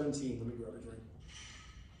 4:17. Let me grab a drink.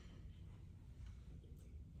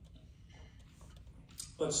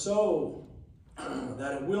 But so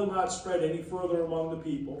that it will not spread any further among the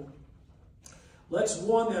people, let's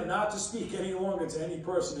warn them not to speak any longer to any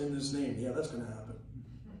person in this name. Yeah, that's going to happen.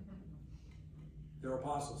 They're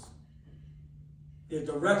apostles. They're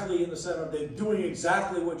directly in the center. They're doing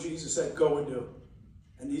exactly what Jesus said, go and do.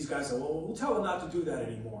 And these guys say, well, we'll tell them not to do that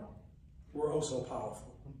anymore. We're oh so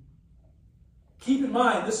powerful. Keep in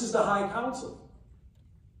mind, this is the high council.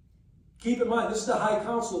 Keep in mind, this is the high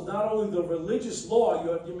council of not only the religious law,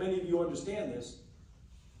 many of you understand this,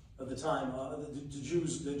 at the time,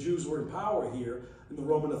 the Jews were in power here, and the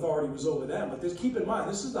Roman authority was over them. But keep in mind,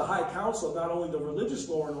 this is the high council of not only the religious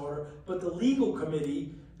law and order, but the legal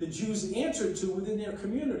committee the Jews answered to within their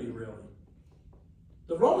community, really.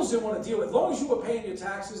 The Romans didn't want to deal with it. As long as you were paying your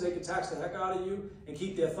taxes, they could tax the heck out of you and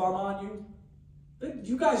keep their thumb on you.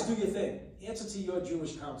 You guys do your thing. Answer to your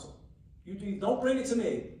Jewish council. Don't bring it to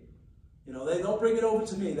me. They don't bring it over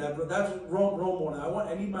to me. That's Rome wanted.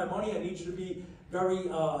 I need my money. I need you to be very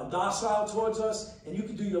docile towards us, and you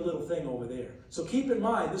can do your little thing over there. So keep in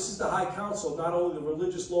mind, this is the high council, not only the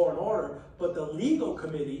religious law and order, but the legal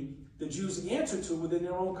committee the Jews answered to within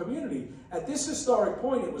their own community. At this historic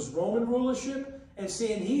point, it was Roman rulership and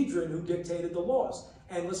Sanhedrin who dictated the laws.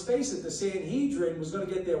 And let's face it, the Sanhedrin was going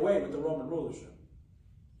to get their way with the Roman rulership.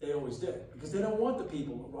 They always did, because they don't want the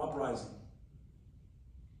people uprising.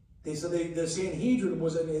 The Sanhedrin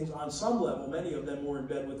was, on some level, many of them were in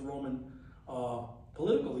bed with Roman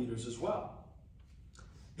political leaders as well.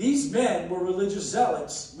 These men were religious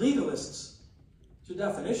zealots, legalists. It's the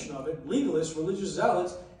definition of it. Legalists, religious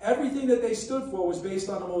zealots. Everything that they stood for was based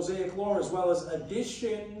on the Mosaic law, as well as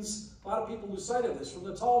additions. A lot of people lose sight of this from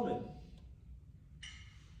the Talmud.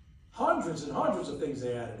 Hundreds and hundreds of things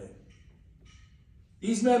they added in.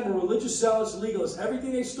 These men were religious zealots, legalists.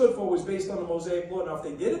 Everything they stood for was based on the Mosaic law. Now, if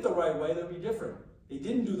they did it the right way, that would be different. They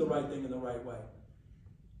didn't do the right thing in the right way.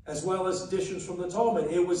 As well as additions from the Talmud.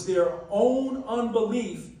 It was their own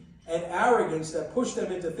unbelief and arrogance that pushed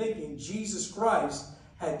them into thinking Jesus Christ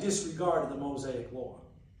had disregarded the Mosaic law.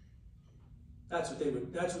 That's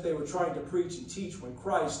what they were trying to preach and teach when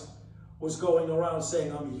Christ was going around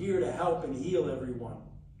saying, I'm here to help and heal everyone.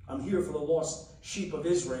 I'm here for the lost sheep of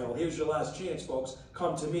Israel. Here's your last chance, folks.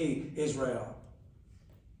 Come to me, Israel.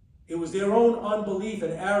 It was their own unbelief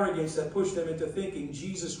and arrogance that pushed them into thinking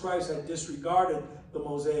Jesus Christ had disregarded the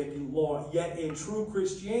Mosaic law. Yet in true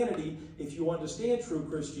Christianity, if you understand true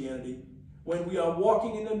Christianity, when we are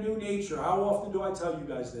walking in the new nature, how often do I tell you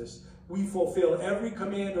guys this? We fulfill every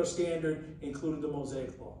command or standard, including the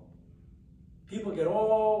Mosaic law. People get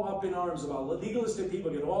all up in arms about, legalistic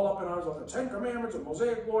people get all up in arms about the 10 Commandments and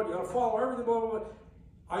Mosaic law. You got to follow everything, blah, blah, blah.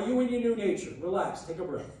 Are you in your new nature? Relax, take a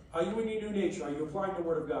breath. Are you in your new nature? Are you applying the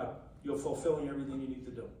Word of God? You're fulfilling everything you need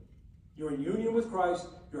to do. You're in union with Christ.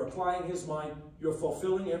 You're applying His mind. You're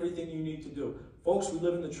fulfilling everything you need to do. Folks, we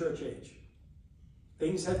live in the church age.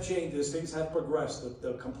 Things have changed. Things have progressed.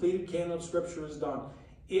 The completed canon of Scripture is done.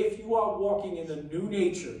 If you are walking in the new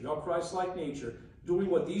nature, your Christ-like nature, doing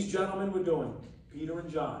what these gentlemen were doing, Peter and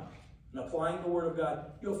John, and applying the Word of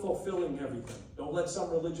God, you're fulfilling everything. Don't let some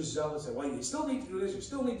religious zealot say, well, you still need to do this, you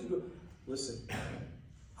still need to do it. Listen,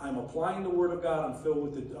 I'm applying the Word of God. I'm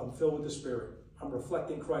filled with the Spirit. I'm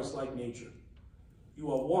reflecting Christ-like nature.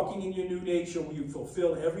 You are walking in your new nature where you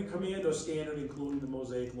fulfill every command or standard, including the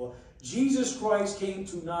Mosaic law. Jesus Christ came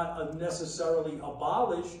to not unnecessarily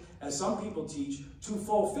abolish, as some people teach, to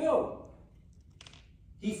fulfill.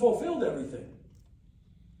 He fulfilled everything.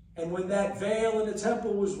 And when that veil in the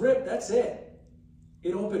temple was ripped, that's it.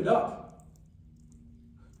 It opened up.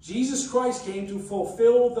 Jesus Christ came to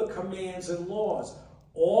fulfill the commands and laws.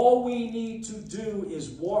 All we need to do is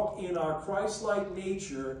walk in our Christ-like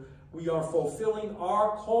nature. We are fulfilling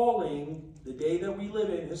our calling. The day that we live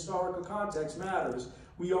in, historical context matters.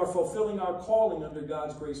 We are fulfilling our calling under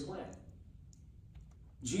God's grace plan.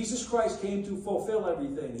 Jesus Christ came to fulfill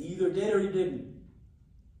everything. He either did or he didn't.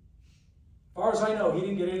 As far as I know, he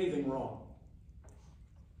didn't get anything wrong.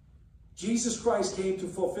 Jesus Christ came to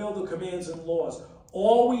fulfill the commands and laws.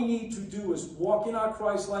 All we need to do is walk in our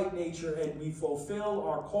Christ-like nature and we fulfill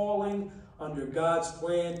our calling under God's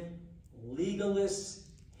plan. Legalists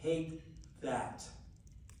hate that.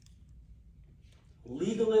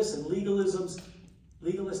 Legalists and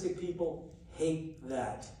legalistic people hate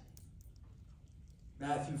that.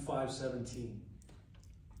 Matthew 5:17.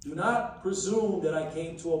 Do not presume that I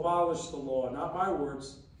came to abolish the law. Not my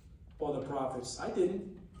words or the prophets. I didn't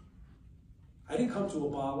come to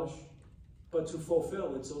abolish, but to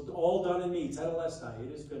fulfill. It's all done in me. Tetelestai.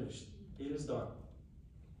 It is finished. It is done.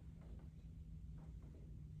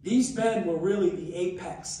 These men were really the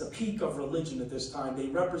apex, the peak of religion at this time. They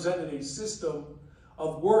represented a system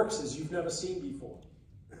of works as you've never seen before.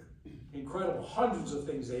 Incredible. Hundreds of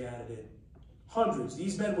things they added in. Hundreds.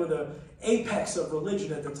 These men were the apex of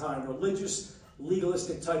religion at the time. Religious,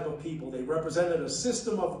 legalistic type of people. They represented a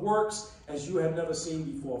system of works as you have never seen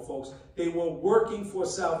before, folks. They were working for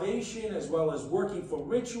salvation as well as working for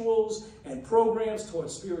rituals and programs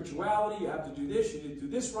towards spirituality. You have to do this. You didn't do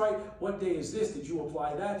this right. What day is this? Did you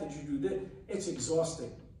apply that? Did you do this? It's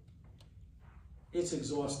exhausting. It's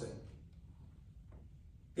exhausting.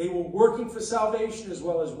 They were working for salvation as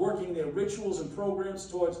well as working their rituals and programs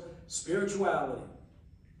towards spirituality.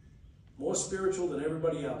 More spiritual than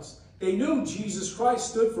everybody else. They knew Jesus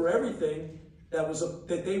Christ stood for everything that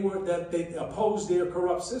they opposed their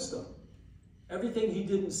corrupt system. Everything he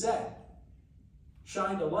did and said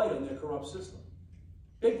shined a light on their corrupt system.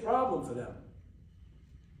 Big problem for them.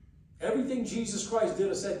 Everything Jesus Christ did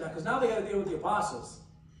or said, because now they got to deal with the apostles.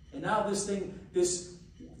 And now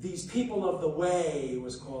these people of the way, it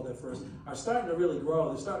was called at first, are starting to really grow.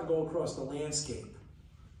 They're starting to go across the landscape.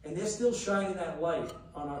 And they're still shining that light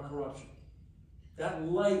on our corruption. That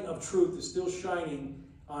light of truth is still shining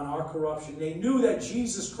on our corruption. They knew that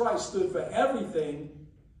Jesus Christ stood for everything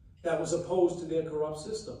that was opposed to their corrupt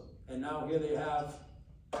system. And now here they have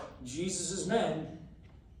Jesus' men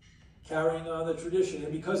carrying on the tradition.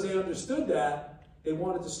 And because they understood that, they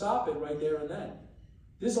wanted to stop it right there and then.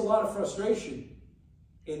 There's a lot of frustration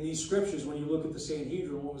in these scriptures when you look at the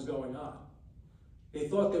Sanhedrin, what was going on. They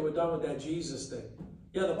thought they were done with that Jesus thing.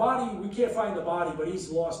 Yeah, the body, we can't find the body, but he's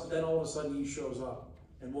lost, but then all of a sudden he shows up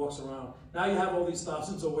and walks around. Now you have all these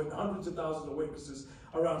thousands of witnesses, hundreds of thousands of witnesses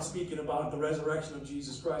around speaking about the resurrection of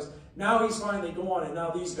Jesus Christ. Now he's finally gone, and now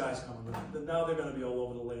these guys come around. Now they're going to be all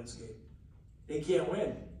over the landscape. They can't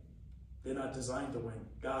win. They're not designed to win.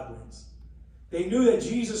 God wins. They knew that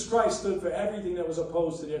Jesus Christ stood for everything that was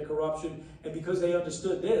opposed to their corruption, and because they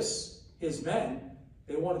understood this, his men,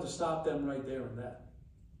 they wanted to stop them right there and then.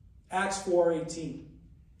 Acts 4:18.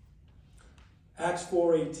 Acts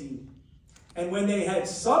 4:18. And when they had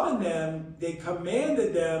summoned them, they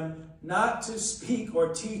commanded them not to speak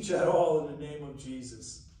or teach at all in the name of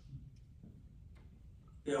Jesus.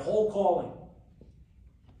 Their whole calling,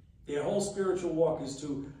 their whole spiritual walk is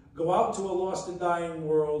to go out to a lost and dying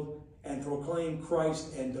world and proclaim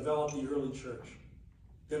Christ and develop the early church.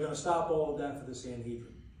 They're going to stop all of that for the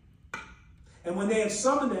Sanhedrin. And when they had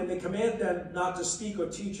summoned them, they commanded them not to speak or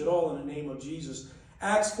teach at all in the name of Jesus.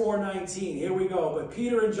 Acts 4:19, here we go. But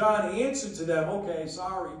Peter and John answered to them, okay,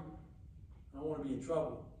 sorry, I don't want to be in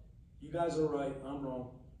trouble. You guys are right, I'm wrong.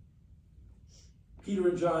 Peter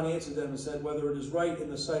and John answered them and said, whether it is right in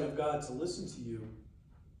the sight of God to listen to you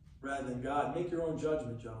rather than God, make your own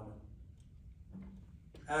judgment, gentlemen.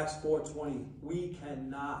 Acts 4:20, we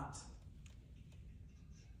cannot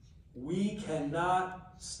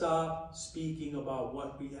stop speaking about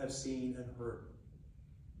what we have seen and heard.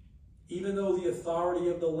 Even though the authority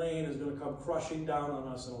of the land is going to come crushing down on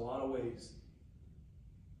us in a lot of ways,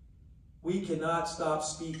 we cannot stop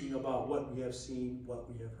speaking about what we have seen, what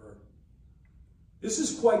we have heard. This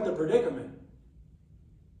is quite the predicament.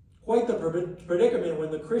 Quite the predicament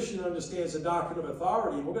when the Christian understands the doctrine of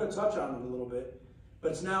authority. And we're going to touch on it a little bit,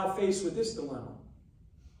 but it's now faced with this dilemma.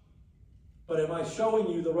 But am I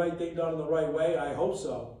showing you the right thing done in the right way? I hope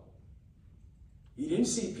so. You didn't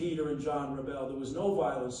see Peter and John rebel. There was no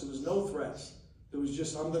violence. There was no threats. There was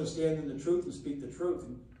just, I'm going to stand in the truth and speak the truth.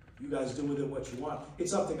 And you guys do with it what you want.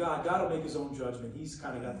 It's up to God. God will make his own judgment. He's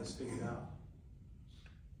kind of got this figured out.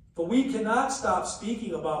 But we cannot stop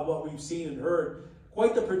speaking about what we've seen and heard.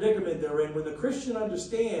 Quite the predicament they're in when the Christian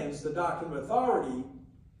understands the doctrine of authority,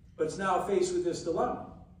 but it's now faced with this dilemma.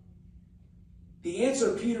 The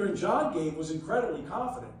answer Peter and John gave was incredibly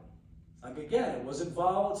confident. Like again, it wasn't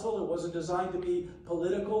volatile. It wasn't designed to be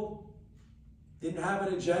political. Didn't have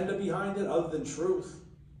an agenda behind it other than truth.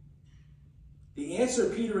 The answer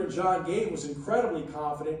Peter and John gave was incredibly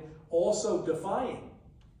confident, also defiant.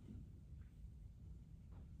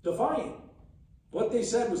 Defiant. What they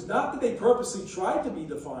said was not that they purposely tried to be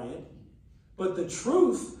defiant, But the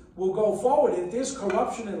truth will go forward. If there's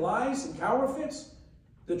corruption and lies and counterfeits,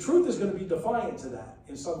 the truth is going to be defiant to that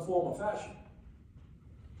in some form or fashion.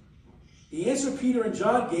 The answer Peter and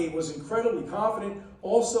John gave was incredibly confident,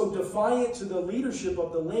 also defiant to the leadership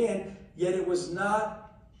of the land, yet it was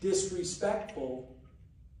not disrespectful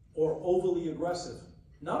or overly aggressive.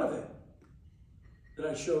 None of it that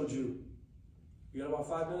I showed you. You got about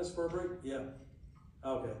 5 minutes for a break? Yeah.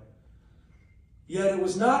 Okay. Yet it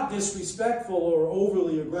was not disrespectful or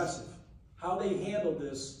overly aggressive. How they handled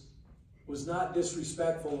this was not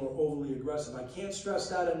disrespectful or overly aggressive. I can't stress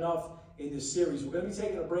that enough in this series. We're going to be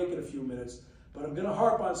taking a break in a few minutes, but I'm going to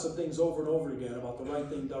harp on some things over and over again about the right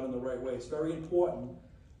thing done in the right way. It's very important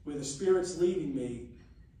where the Spirit's leading me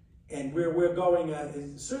and where we're going at,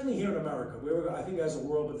 certainly here in America, I think as a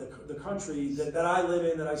world, but the country that I live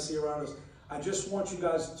in, that I see around us. I just want you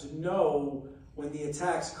guys to know when the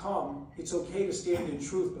attacks come, it's okay to stand in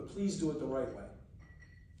truth, but please do it the right way.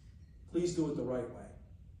 Please do it the right way.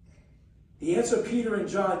 The answer Peter and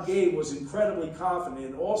John gave was incredibly confident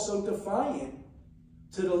and also defiant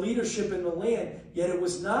to the leadership in the land, yet it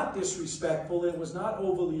was not disrespectful, it was not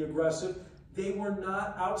overly aggressive. They were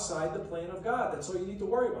not outside the plan of God. That's all you need to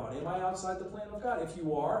worry about. Am I outside the plan of God? If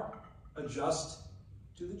you are, adjust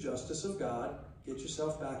to the justice of God. Get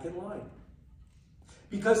yourself back in line.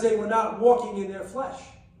 Because they were not walking in their flesh.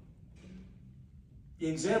 The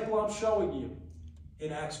example I'm showing you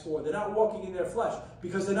in Acts 4, they're not walking in their flesh.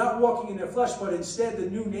 Because they're not walking in their flesh, but instead the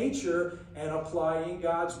new nature and applying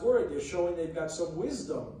God's word. They're showing they've got some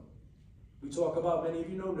wisdom. We talk about, many of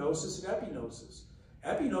you know, gnosis and epignosis.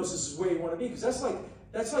 Epignosis is where you want to be, because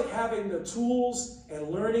that's like having the tools and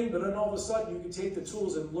learning, but then all of a sudden you can take the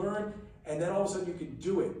tools and learn, and then all of a sudden you can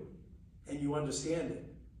do it, and you understand it,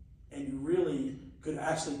 and you really could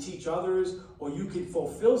actually teach others, or you can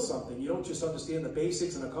fulfill something. You don't just understand the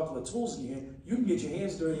basics and a couple of tools in your hand. You can get your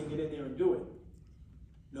hands dirty and get in there and do it.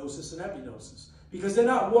 Gnosis and epignosis. Because they're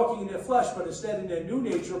not walking in their flesh, but instead in their new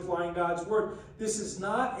nature applying God's word. This is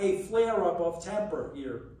not a flare-up of temper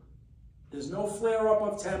here. There's no flare-up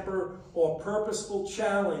of temper or purposeful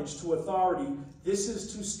challenge to authority. This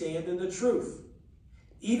is to stand in the truth.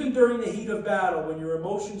 Even during the heat of battle, when your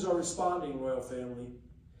emotions are responding, royal family,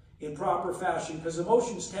 in proper fashion, because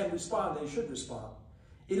emotions can respond, they should respond.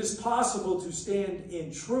 It is possible to stand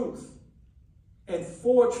in truth and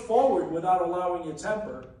forge forward without allowing your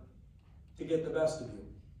temper to get the best of you.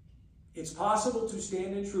 It's possible to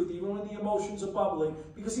stand in truth even when the emotions are bubbling,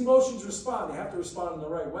 because emotions respond. They have to respond in the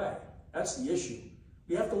right way. That's the issue.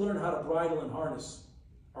 We have to learn how to bridle and harness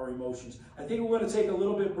our emotions. I think we're going to take a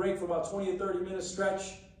little bit break for about 20 or 30 minutes,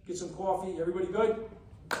 stretch, get some coffee. Everybody good?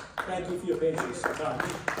 Thank you for your patience.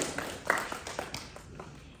 Time.